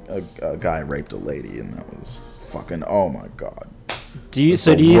know, a guy raped a lady, and that was fucking, oh my god. Do you That's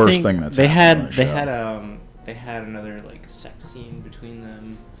so the do you worst think thing that's they happened on had the they show. had another like sex scene between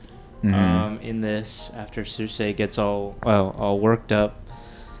them Mhm. in this after Cersei gets all worked up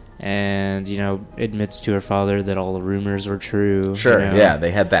and admits to her father that all the rumors were true. Sure, you know? yeah,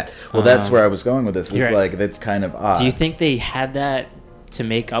 they had that. Well, that's where I was going with this. It's you're right. like, that's kind of odd. Do you think they had that to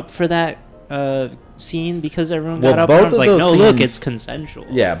make up for that scene because everyone Well, got up both and I was of like, those no, look, scenes- it's consensual.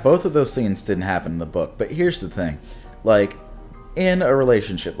 Yeah, both of those scenes didn't happen in the book. But here's the thing. Like, in a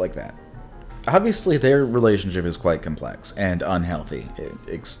relationship like that, obviously their relationship is quite complex and unhealthy.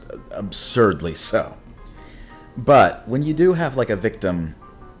 Absurdly so. But when you do have like a victim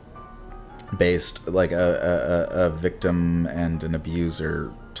based, like a victim and an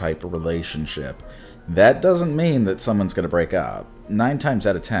abuser type of relationship, that doesn't mean that someone's going to break up. 9 times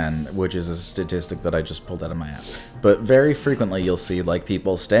out of 10, which is a statistic that I just pulled out of my ass, but very frequently you'll see like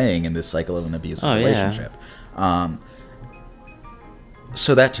people staying in this cycle of an abusive relationship.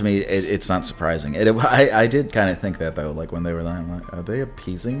 So that to me, it's not surprising. I did kind of think that though, like when they were like, are they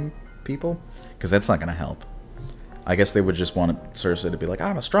appeasing people? Because that's not going to help. I guess they would just want Cersei to be like,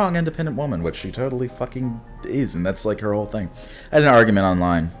 I'm a strong, independent woman, which she totally fucking is, and that's like her whole thing. I had an argument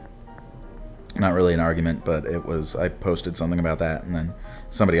online. Not really an argument, but it was, I posted something about that, and then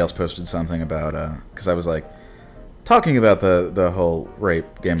somebody else posted something about, because I was like, talking about the whole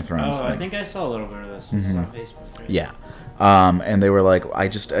rape Game of Thrones thing. I think I saw a little bit of this. This is on Facebook, right? Yeah. And they were like, I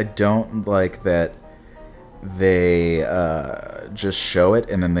don't like that they just show it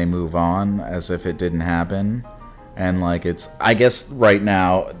and then they move on as if it didn't happen. And like I guess right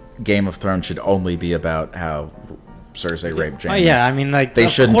now Game of Thrones should only be about how Cersei raped Jaime. Oh yeah, I mean like they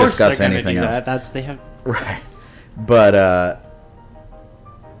shouldn't discuss anything else. That. That's they have right. But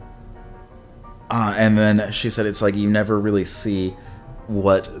and then she said it's like you never really see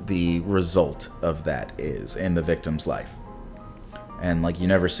what the result of that is in the victim's life. And like you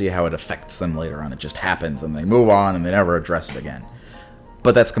never see how it affects them later on. It just happens and they move on and they never address it again.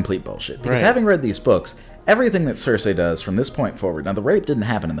 But that's complete bullshit. Because having read these books, everything that Cersei does from this point forward. Now the rape didn't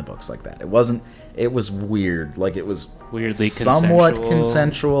happen in the books like that. It was weird. Like it was weirdly somewhat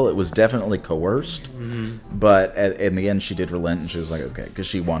consensual. It was definitely coerced. Mm-hmm. But in the end she did relent and she was like, okay, because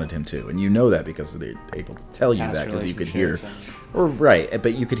she wanted him to. And you know that because they're able to tell you that because you could hear. Right,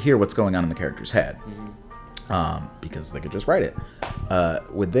 but you could hear what's going on in the character's head. Mm-hmm. Because they could just write it.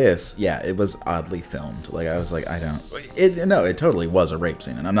 With this, yeah, it was oddly filmed. Like, I was like, it totally was a rape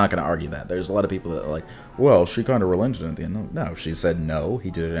scene, and I'm not going to argue that. There's a lot of people that are like, well, she kind of relented at the end. No, she said no,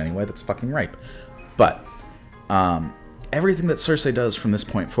 he did it anyway, that's fucking rape. But, everything that Cersei does from this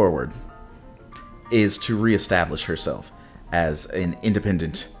point forward is to reestablish herself as an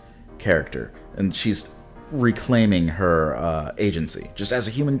independent character, and she's reclaiming her agency, just as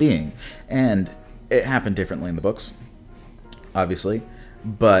a human being, and it happened differently in the books, obviously,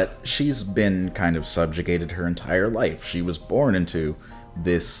 but she's been kind of subjugated her entire life. She was born into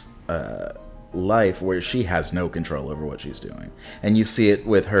this life where she has no control over what she's doing. And you see it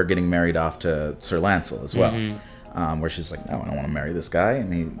with her getting married off to Sir Lancel as well, where she's like, no, I don't want to marry this guy.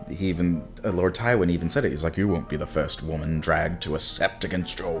 And he even, Lord Tywin even said it. He's like, you won't be the first woman dragged to a sept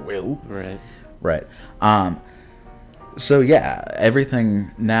against your will. Right. So yeah,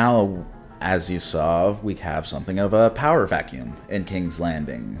 everything now, as you saw, we have something of a power vacuum in King's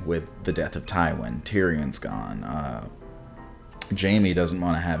Landing with the death of Tywin. Tyrion's gone. Jaime doesn't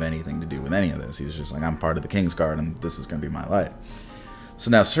want to have anything to do with any of this. He's just like, I'm part of the Kingsguard and this is going to be my life.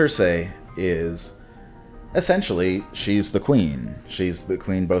 So now Cersei is, essentially, she's the queen. She's the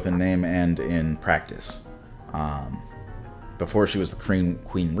queen both in name and in practice. Before she was the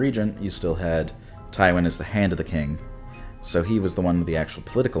queen regent, you still had Tywin as the hand of the king. So he was the one with the actual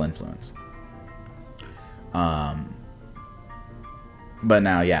political influence. But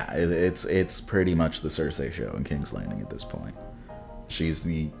now, yeah, it's pretty much the Cersei show in King's Landing at this point. She's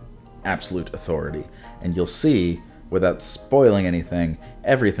the absolute authority. And you'll see, without spoiling anything,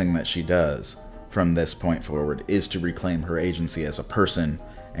 everything that she does from this point forward is to reclaim her agency as a person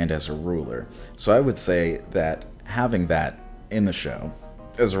and as a ruler. So I would say that having that in the show,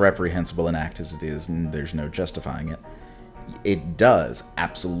 as reprehensible an act as it is, and there's no justifying it, it does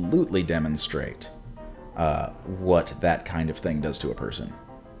absolutely demonstrate what that kind of thing does to a person.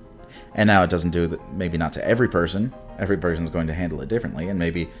 And now it doesn't do that, maybe not to every person. Every person's going to handle it differently, and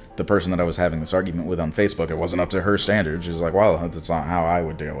maybe the person that I was having this argument with on Facebook, it wasn't up to her standards. She's like, well, that's not how I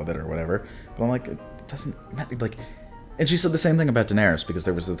would deal with it or whatever. But I'm like, it doesn't matter. Like, and she said the same thing about Daenerys, because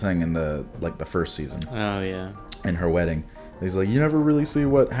there was the thing in the first season. Oh yeah. In her wedding, he's like, you never really see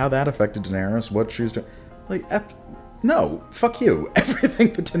how that affected Daenerys, what she's doing. Like, no, fuck you.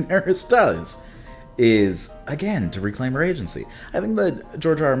 Everything that Daenerys does is, again, to reclaim her agency. I think that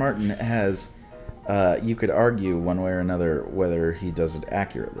George R. R. Martin has, you could argue one way or another whether he does it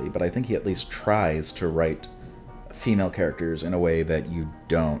accurately, but I think he at least tries to write female characters in a way that you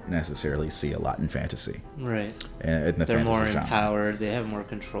don't necessarily see a lot in fantasy. Right. In the They're more genre. Empowered, they have more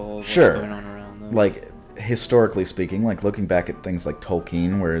control of what's Sure. going on around them. Like, historically speaking, like looking back at things like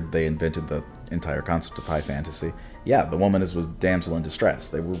Tolkien, where they invented the entire concept of high fantasy, yeah, the woman was damsel in distress.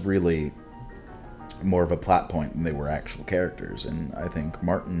 They were really more of a plot point than they were actual characters. And I think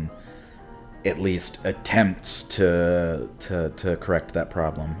Martin at least attempts to correct that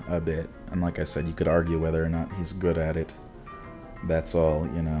problem a bit. And like I said, you could argue whether or not he's good at it. That's all,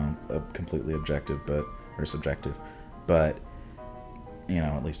 completely objective, or subjective. But,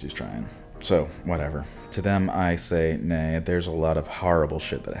 at least he's trying. So, whatever. To them, I say, nay, there's a lot of horrible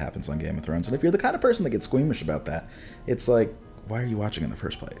shit that happens on Game of Thrones. And if you're the kind of person that gets squeamish about that, it's like, why are you watching in the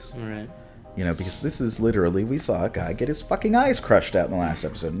first place? Right. Because this is literally, we saw a guy get his fucking eyes crushed out in the last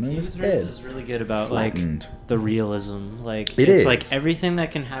episode, and then his head is really good about flattened. The realism. It's is. like everything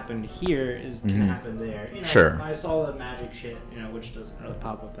that can happen here can happen there. Sure. I saw the magic shit, which doesn't really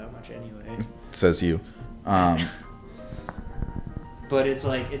pop up that much anyway. Says you. But it's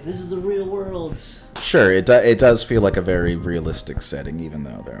like, this is the real world. Sure, it does feel like a very realistic setting, even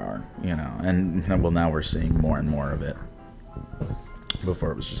though there are, and well, now we're seeing more and more of it.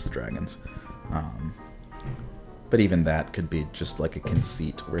 Before it was just the dragons. But even that could be just like a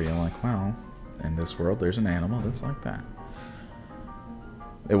conceit where you're like, well, in this world there's an animal that's like that.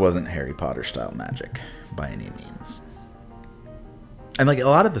 It wasn't Harry Potter style magic by any means. And like a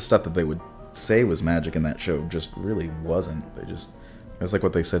lot of the stuff that they would say was magic in that show just really wasn't. It was like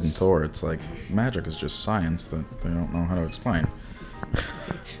what they said in Thor. It's like magic is just science that they don't know how to explain.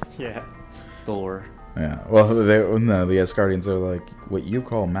 Yeah. Thor. Yeah, well, the Asgardians are like, what you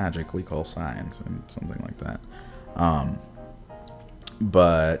call magic, we call science, and something like that.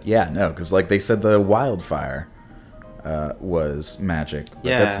 But, yeah, no, because, like, they said the wildfire was magic, but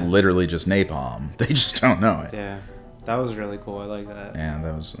that's literally just napalm. They just don't know it. Yeah, that was really cool. I like that. Yeah,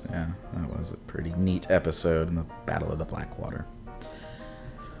 that was a pretty neat episode in the Battle of the Blackwater.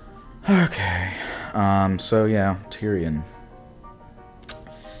 Okay, so, yeah, Tyrion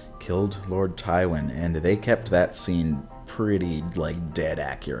killed Lord Tywin, and they kept that scene pretty, like, dead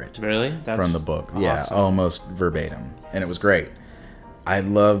accurate. Really? That's from the book. awesome. Yeah, almost verbatim. And it was great. I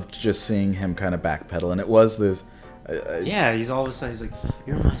loved just seeing him kind of backpedal, and it was this... yeah, he's all of a sudden, he's like,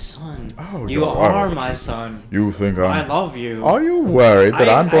 you're my son. Oh, you are my son. You think I love you. Are you worried that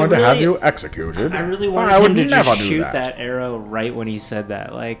I'm going to have you executed? I really wanted him to just shoot that arrow right when he said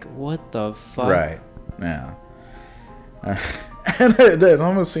that. Like, what the fuck? Right. Yeah. And it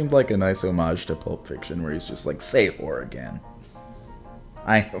almost seemed like a nice homage to Pulp Fiction, where he's just like, say whore again.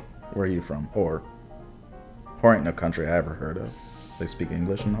 Where are you from? Whore. Whore ain't no country I ever heard of. They speak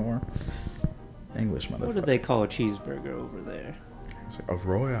English in whore? English, motherfucker. What do they call a cheeseburger over there? It's like a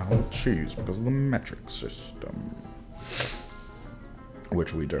royale cheese, because of the metric system.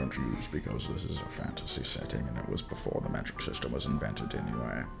 Which we don't use, because this is a fantasy setting, and it was before the metric system was invented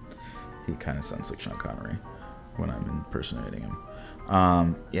anyway. He kind of sounds like Sean Connery when I'm impersonating him.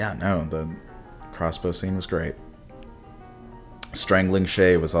 The crossbow scene was great. Strangling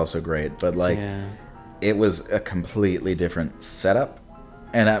Shay was also great, but it was a completely different setup.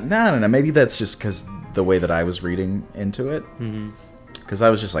 And I don't know, maybe that's just because the way that I was reading into it. Because I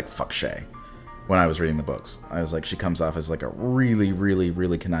was just like, fuck Shay when I was reading the books. I was like, she comes off as like a really, really,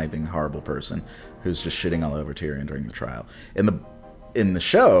 really conniving, horrible person who's just shitting all over Tyrion during the trial. In the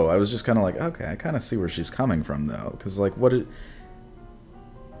show, I was just kind of like, okay, I kind of see where she's coming from, though. Because, like,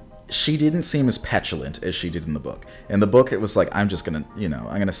 she didn't seem as petulant as she did in the book. In the book, it was like, I'm just going to, I'm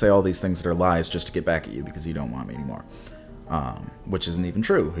going to say all these things that are lies just to get back at you because you don't want me anymore. Which isn't even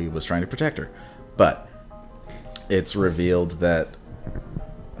true. He was trying to protect her. But it's revealed that,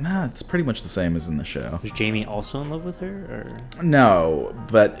 it's pretty much the same as in the show. Was Jaime also in love with her? Or? No,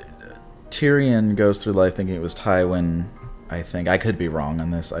 but Tyrion goes through life thinking it was Tywin. I think. I could be wrong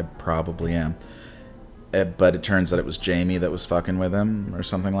on this. I probably am. But it turns out it was Jaime that was fucking with him or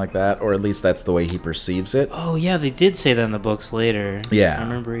something like that. Or at least that's the way he perceives it. Oh, yeah, they did say that in the books later. Yeah. I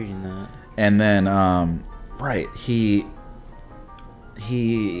remember reading that. And then, he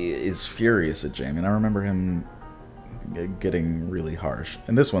is furious at Jaime. And I remember him getting really harsh.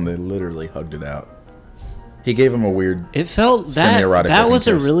 In this one, they literally hugged it out. He gave him a weird, it felt semi-erotic that was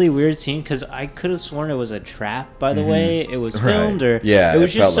kiss. A really weird scene because I could have sworn it was a trap by the way it was filmed, or yeah, it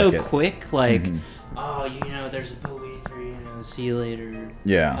was just so like quick. Like, oh, there's a boat waiting for you. See you later.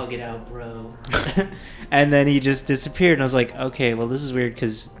 Yeah, I'll get out, bro. And then he just disappeared, and I was like, okay, well, this is weird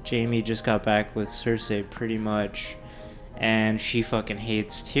because Jaime just got back with Cersei pretty much, and she fucking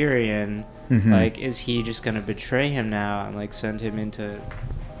hates Tyrion. Like, is he just gonna betray him now and like send him into,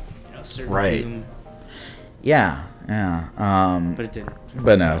 certain doom? Yeah. But it didn't.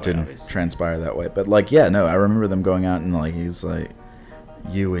 But no, it didn't transpire that way. But like, yeah, no, I remember them going out and like, he's like,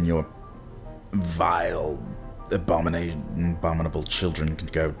 you and your vile, abominable children can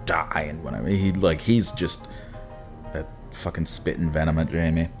go die. And whatever. He's just a fucking spitting venom at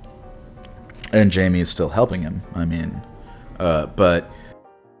Jaime. And Jaime is still helping him. I mean, but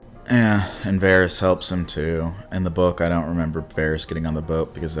Yeah, and Varys helps him too. In the book, I don't remember Varys getting on the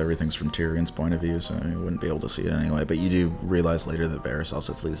boat because everything's from Tyrion's point of view, so you wouldn't be able to see it anyway. But you do realize later that Varys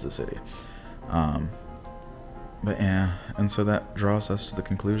also flees the city. But yeah, and so that draws us to the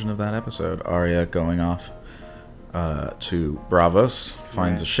conclusion of that episode. Arya going off to Bravos,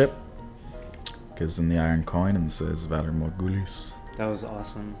 finds a ship, gives them the iron coin, and says Valar Morghulis. That was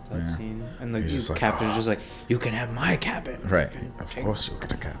awesome, that scene. And the He's just captain's just like, you can have my cabin. Right. Of course you'll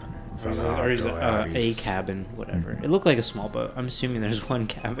get a cabin. Or he's like, a cabin, whatever. It looked like a small boat. I'm assuming there's one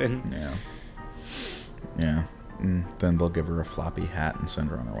cabin. Yeah. Yeah. Then they'll give her a floppy hat and send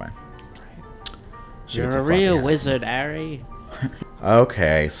her on her way. You're a real wizard, Harry.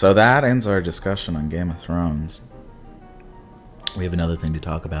 Okay, so that ends our discussion on Game of Thrones. We have another thing to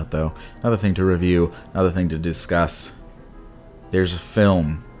talk about, though. Another thing to review. Another thing to discuss. There's a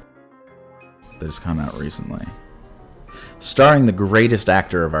film that has come out recently, starring the greatest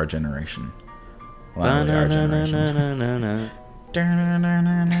actor of our generation. Well, not really our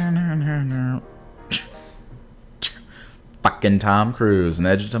generation. Fucking Tom Cruise and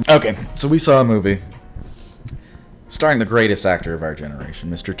Edge of Tomorrow. Okay, so we saw a movie starring the greatest actor of our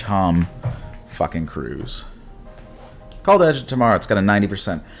generation, Mr. Tom fucking Cruise, called Edge of Tomorrow. It's got a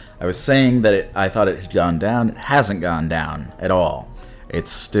 90%. I was saying that I thought it had gone down. It hasn't gone down at all. It's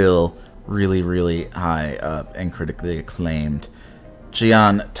still really, really high up and critically acclaimed.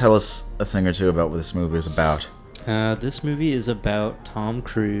 Gian, tell us a thing or two about what this movie is about. This movie is about Tom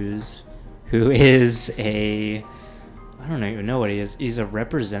Cruise, who is I don't even know what he is. He's a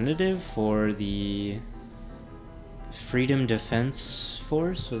representative for the Freedom Defense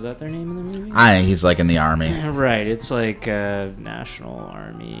Force. Was that their name in the movie? He's like in the army. Right. It's like a national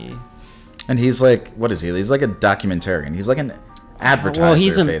army. And he's like, what is he? He's like a documentarian. He's like an advertiser, well,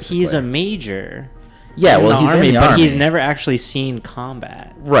 basically. he's a major. Yeah, well, he's in the army. But he's never actually seen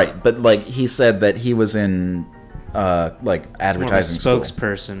combat. Right, but like he said that he was in like advertising school.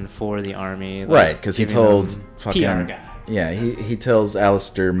 Spokesperson for the army. Like, right, because he told fucking PR guy. Yeah, he tells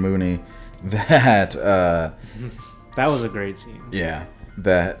Alistair Mooney that that was a great scene. Yeah,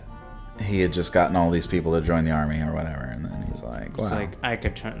 that he had just gotten all these people to join the army or whatever, and then he's like, wow. He's like, I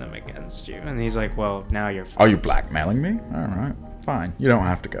could turn them against you. And he's like, well, now you're fucked. Are you blackmailing me? All right, fine. You don't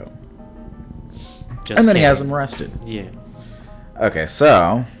have to go. Just and then kidding. he has him arrested. Yeah. Okay,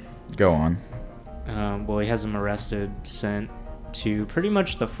 so, go on. Well, he has him arrested, sent to pretty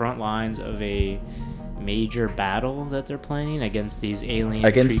much the front lines of a major battle that they're planning against these alien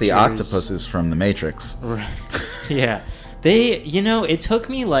Against creatures. the octopuses from the Matrix. Right. Yeah. It took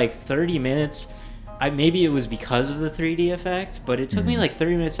me like 30 minutes. Maybe it was because of the 3D effect, but it took me like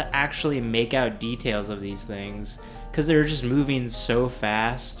 30 minutes to actually make out details of these things. Because they were just moving so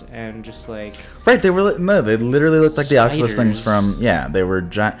fast and just like... Right, they literally looked like the octopus things from... Yeah, they were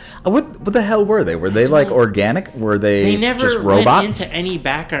giant... What the hell were they? Were they like organic? Were they just robots? They never went into any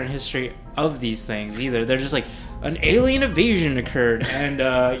background history of these things either. They're just like, an alien invasion occurred and,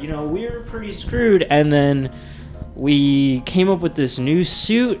 we were pretty screwed. And then we came up with this new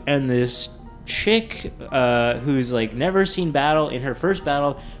suit and this chick who's like never seen battle. In her first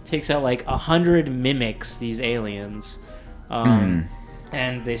battle takes out like 100 mimics, these aliens, and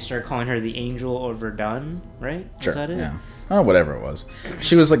they start calling her the Angel of Verdun, right? Sure, is that it? Yeah. Oh, whatever it was.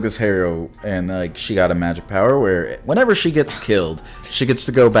 She was like this hero, and like she got a magic power where whenever she gets killed, she gets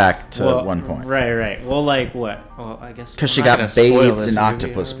to go back to one point. Right. Well, like what? Well, I guess because she got bathed in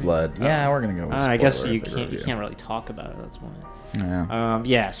octopus blood. Yeah, we're gonna go with I guess you can't really talk about it. That's why.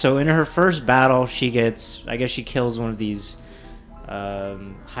 Yeah. So in her first battle, she kills one of these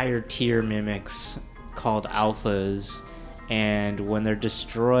higher tier mimics called alphas, and when they're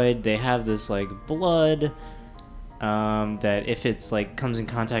destroyed, they have this like blood that if it's like comes in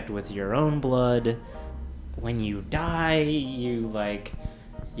contact with your own blood, when you die, you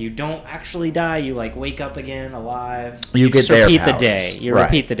don't actually die. You like wake up again alive. You get their repeat powers. the day. You right.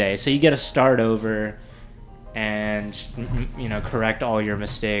 repeat the day. So you get to start over. And correct all your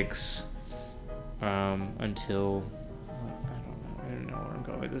mistakes until I don't know where I'm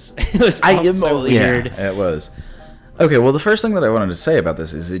going with this. It was so weird. Yeah, it was. Okay, well, the first thing that I wanted to say about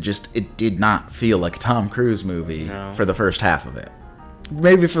this is it did not feel like a Tom Cruise movie for the first half of it.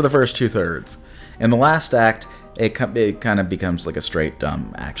 Maybe for the first 2/3. In the last act, it kind of becomes like a straight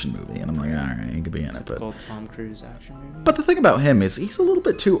dumb action movie, and I'm like, all right, he could be in it. Typical Tom Cruise action movie. But the thing about him is he's a little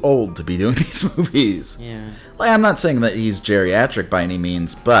bit too old to be doing these movies. Yeah. Like, I'm not saying that he's geriatric by any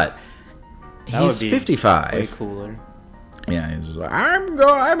means, but he's 55. Way cooler. Yeah, he's just like,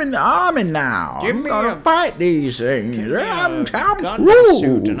 I'm in the army now. I'm gonna fight these things. I'm Tom Cruise.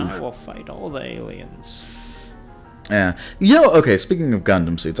 Suit and I will fight all the aliens. Yeah. You know, okay, speaking of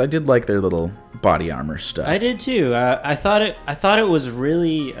Gundam suits, I did like their little body armor stuff. I did too. I thought it was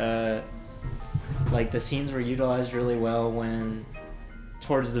really like the scenes were utilized really well when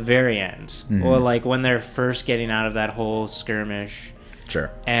towards the very end, Mm-hmm. or like when they're first getting out of that whole skirmish.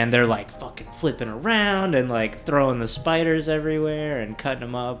 Sure. And they're like fucking flipping around and like throwing the spiders everywhere and cutting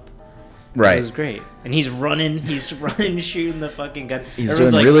them up. Right. It was great. And he's running, shooting the fucking gun. He's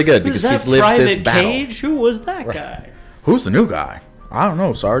Everyone's doing like, really good "Who's because he's that lived Private this battle." Cage? Who was that Right. guy? Who's the new guy? I don't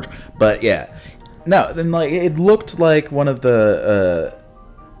know, Sarge. But yeah. No, then like it looked like one of the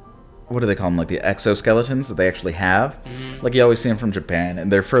what do they call them? Like the exoskeletons that they actually have. Mm-hmm. Like you always see them from Japan, and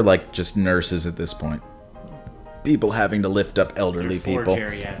they're for like just nurses at this point. People having to lift up elderly For people.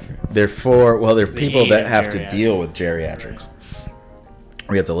 geriatrics. They're people that aim have to geriatrics. deal with geriatrics.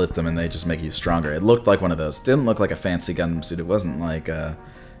 We have to lift them, and they just make you stronger. It looked like one of those. Didn't look like a fancy Gundam suit. It wasn't like,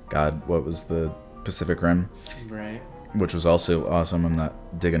 God, what was the Pacific Rim? Right. Which was also awesome. I'm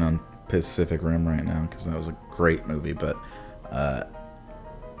not digging on Pacific Rim right now because that was a great movie. But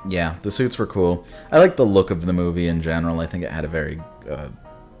yeah, the suits were cool. I like the look of the movie in general. I think it had a very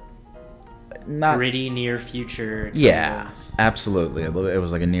not Gritty near future. kind yeah, of. absolutely. It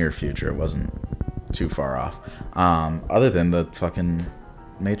was like a near future. It wasn't too far off. Other than the fucking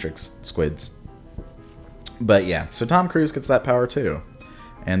Matrix squids. But yeah, so Tom Cruise gets that power too.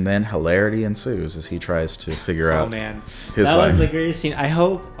 And then hilarity ensues as he tries to figure out Oh man, his that life. was the greatest scene. I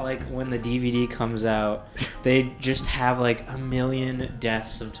hope like when the DVD comes out, they just have like 1 million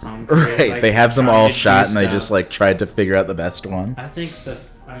deaths of Tom Cruise. Right, like, they have them trying all to do shot and they stuff. just like tried to figure out the best one. I think the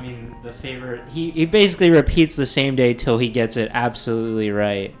favorite. He basically repeats the same day till he gets it absolutely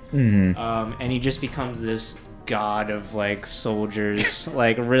right. Mm-hmm. And he just becomes this god of like soldiers,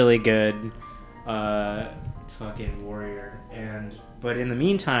 like really good, fucking warrior. But in the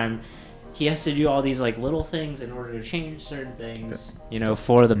meantime, he has to do all these like little things in order to change certain things,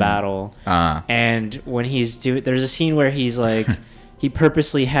 for the battle. And when he's there's a scene where he's like, he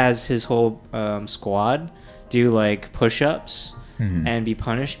purposely has his whole squad do like push-ups and be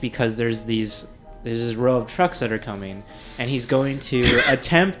punished because there's this row of trucks that are coming, and he's going to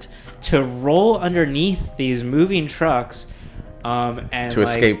attempt to roll underneath these moving trucks, and To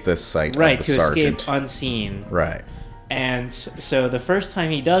escape this sight right, of the to sergeant. escape unseen. Right. And so the first time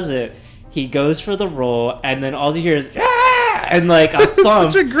he does it, he goes for the roll, and then all you hear is "Ah!" and like a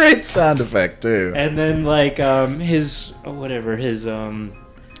thump, Such a great sound effect too. and then like his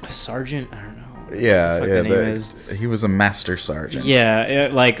sergeant, I don't know. Yeah, what the yeah. fuck the name is. He was a master sergeant. Yeah,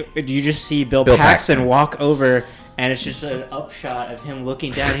 like you just see Bill Paxton walk over, and it's just an upshot of him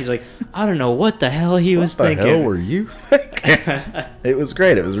looking down. He's like, I don't know what the hell he was What the thinking. hell were you thinking? It was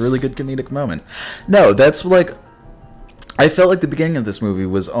great. It was a really good comedic moment. No, that's like... I felt like the beginning of this movie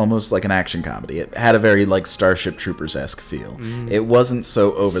was almost like an action comedy. It had a very like Starship Troopers-esque feel. It wasn't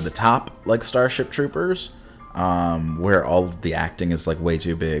so over the top like Starship Troopers, where all of the acting is like way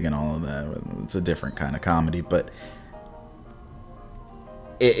too big and all of that. It's a different kind of comedy, but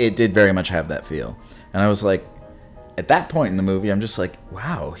it did very much have that feel. And I was like, at that point in the movie, I'm just like,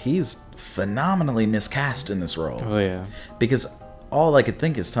 wow, he's phenomenally miscast in this role. Oh yeah. Because all I could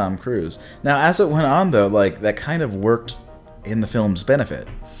think is Tom Cruise. Now, as it went on, though, like, that kind of worked in the film's benefit.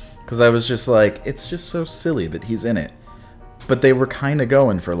 Because I was just like, it's just so silly that he's in it. But they were kind of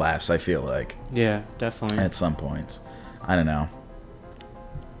going for laughs, I feel like, Yeah, definitely. at some points. I don't know.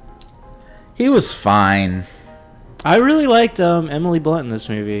 He was fine. I really liked Emily Blunt in this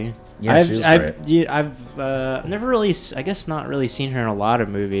movie. Yeah, she was great. I've never really, I guess, not really seen her in a lot of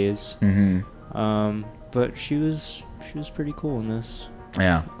movies. Mm-hmm. But she was pretty cool in this.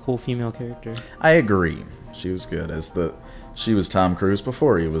 Yeah, Cool female character. I agree. She was good she was Tom Cruise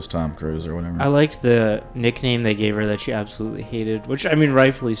before he was Tom Cruise or whatever. I liked the nickname they gave her that she absolutely hated, which I mean,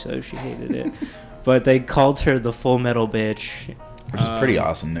 rightfully so. She hated it, but they called her the Full Metal Bitch, Which is a pretty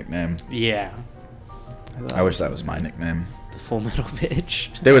awesome nickname. Yeah, I wish that was my nickname. the Full Metal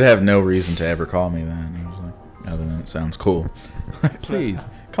Bitch. They would have no reason to ever call me that. I was like, other than it sounds cool. Please,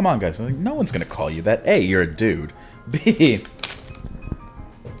 come on, guys. Like, no one's gonna call you that. A, you're a dude. B,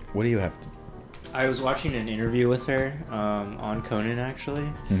 what do you have to... I was watching an interview with her on Conan actually,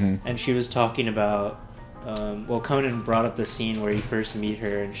 and she was talking about. Conan brought up the scene where you first meet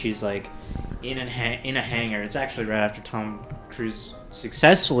her, and she's like in a hangar. It's actually right after Tom Cruise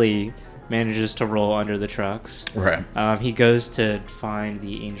successfully manages to roll under the trucks. Right. He goes to find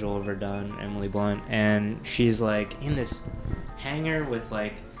the Angel of Verdun, Emily Blunt, and she's like in this hangar with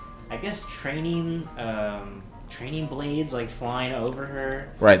like, I guess training blades like flying over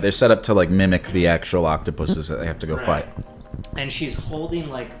her. Right, they're set up to like mimic the actual octopuses that they have to go Right. fight. And she's holding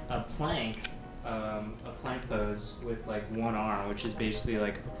like a plank pose with like one arm, which is basically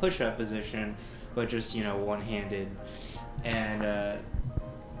like a push-up position, but just one-handed. And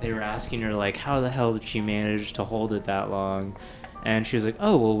they were asking her like, how the hell did she manage to hold it that long? And she was like,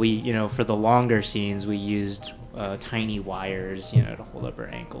 oh well, we for the longer scenes we used tiny wires to hold up her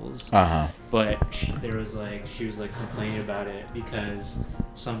ankles. But she was like complaining about it because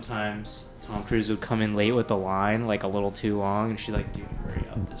sometimes Tom Cruise would come in late with the line like a little too long, and she's like, dude, hurry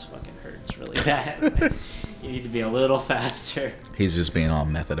up, this fucking hurts really bad. You need to be a little faster. He's just being all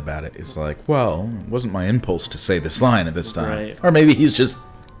method about it. It's like, well, it wasn't my impulse to say this line at this time. Right. Or maybe he's just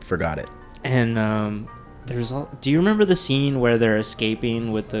forgot it. And do you remember the scene where they're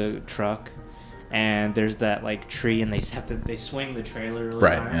escaping with the truck, and there's that like tree, and they swing the trailer really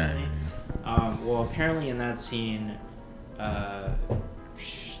right. violently? Yeah. Well, apparently in that scene,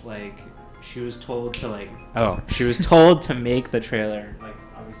 she was told to make the trailer like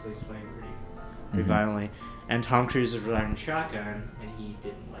obviously swing pretty violently, and Tom Cruise was driving shotgun, and he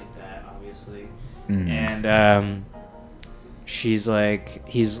didn't like that obviously, and she's like,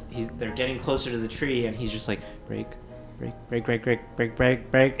 they're getting closer to the tree, and he's just like, brake.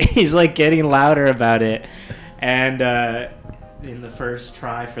 He's like getting louder about it, and in the first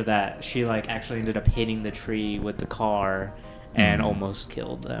try for that, she like actually ended up hitting the tree with the car and almost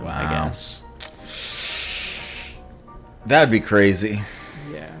killed them. Wow. I guess. That'd be crazy.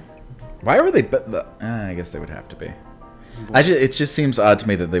 Yeah. Why were they? I guess they would have to be. It just seems odd to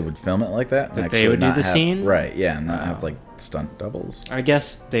me that they would film it like that. That they would do the scene? Right, yeah, and not have like stunt doubles. I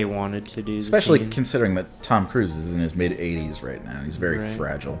guess they wanted to do Especially the scene. considering that Tom Cruise is in his mid-80s right now. He's very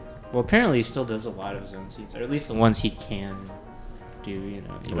fragile. Well, apparently he still does a lot of his own scenes, or at least the ones he can do, You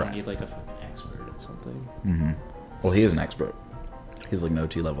don't need like a fucking expert at something. Mm-hmm. Well, he is an expert. He's like an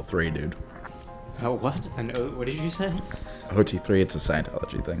OT level 3, dude. Oh, what? What did you say? OT3, it's a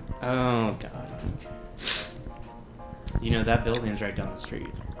Scientology thing. Oh, God. That building's right down the street.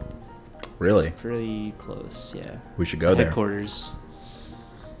 Really? Pretty close, yeah. We should go there. Headquarters.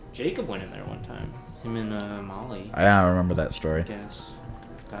 Jacob went in there one time. Him and Molly. I remember that story. I guess.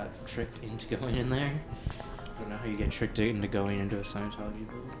 Got tricked into going in there. I don't know how you get tricked into going into a Scientology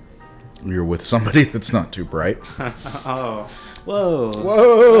building. You're with somebody that's not too bright. Oh. Whoa. Whoa.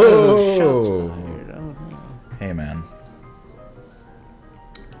 Oh, shots fired. Oh, no. Hey, man.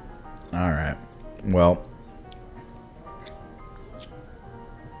 All right. Well.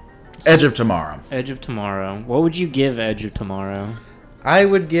 Edge of Tomorrow. Edge of Tomorrow. What would you give Edge of Tomorrow? I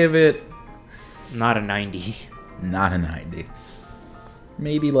would give it... Not a 90. Not a 90.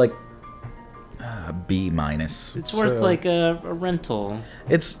 Maybe like a B minus. It's worth like a rental.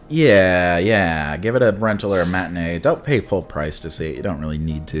 It's, yeah. Give it a rental or a matinee. Don't pay full price to see it. You don't really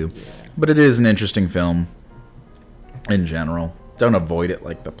need to. Yeah. But it is an interesting film in general. Don't avoid it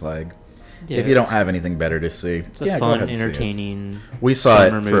like the plague. Yeah, if you don't have anything better to see. It's a fun, entertaining We saw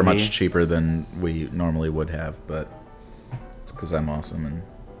it movie. for much cheaper than we normally would have, but it's because I'm awesome and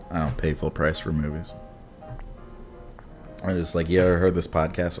I don't pay full price for movies. I just like, you ever heard this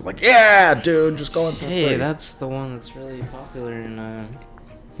podcast? I'm like, yeah, dude, just going for free. Hey, that's the one that's really popular in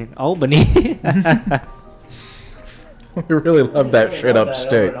Albany. We really love that shit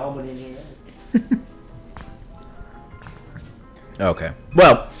upstate. Okay.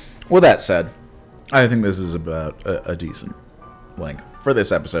 Well, with that said, I think this is about a decent length for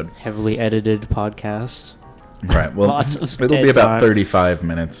this episode. Heavily edited podcast. Right. Well, it'll be about 35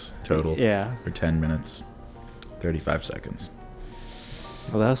 minutes total. Yeah. Or 10 minutes. 35 seconds.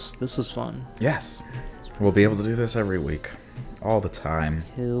 Well, this was fun. Yes. We'll be able to do this every week. All the time.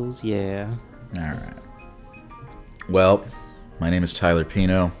 Hills, yeah. All right. Well, my name is Tyler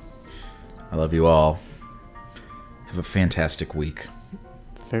Pino. I love you all. Have a fantastic week.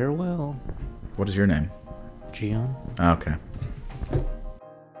 Farewell. What is your name? Gian. Okay.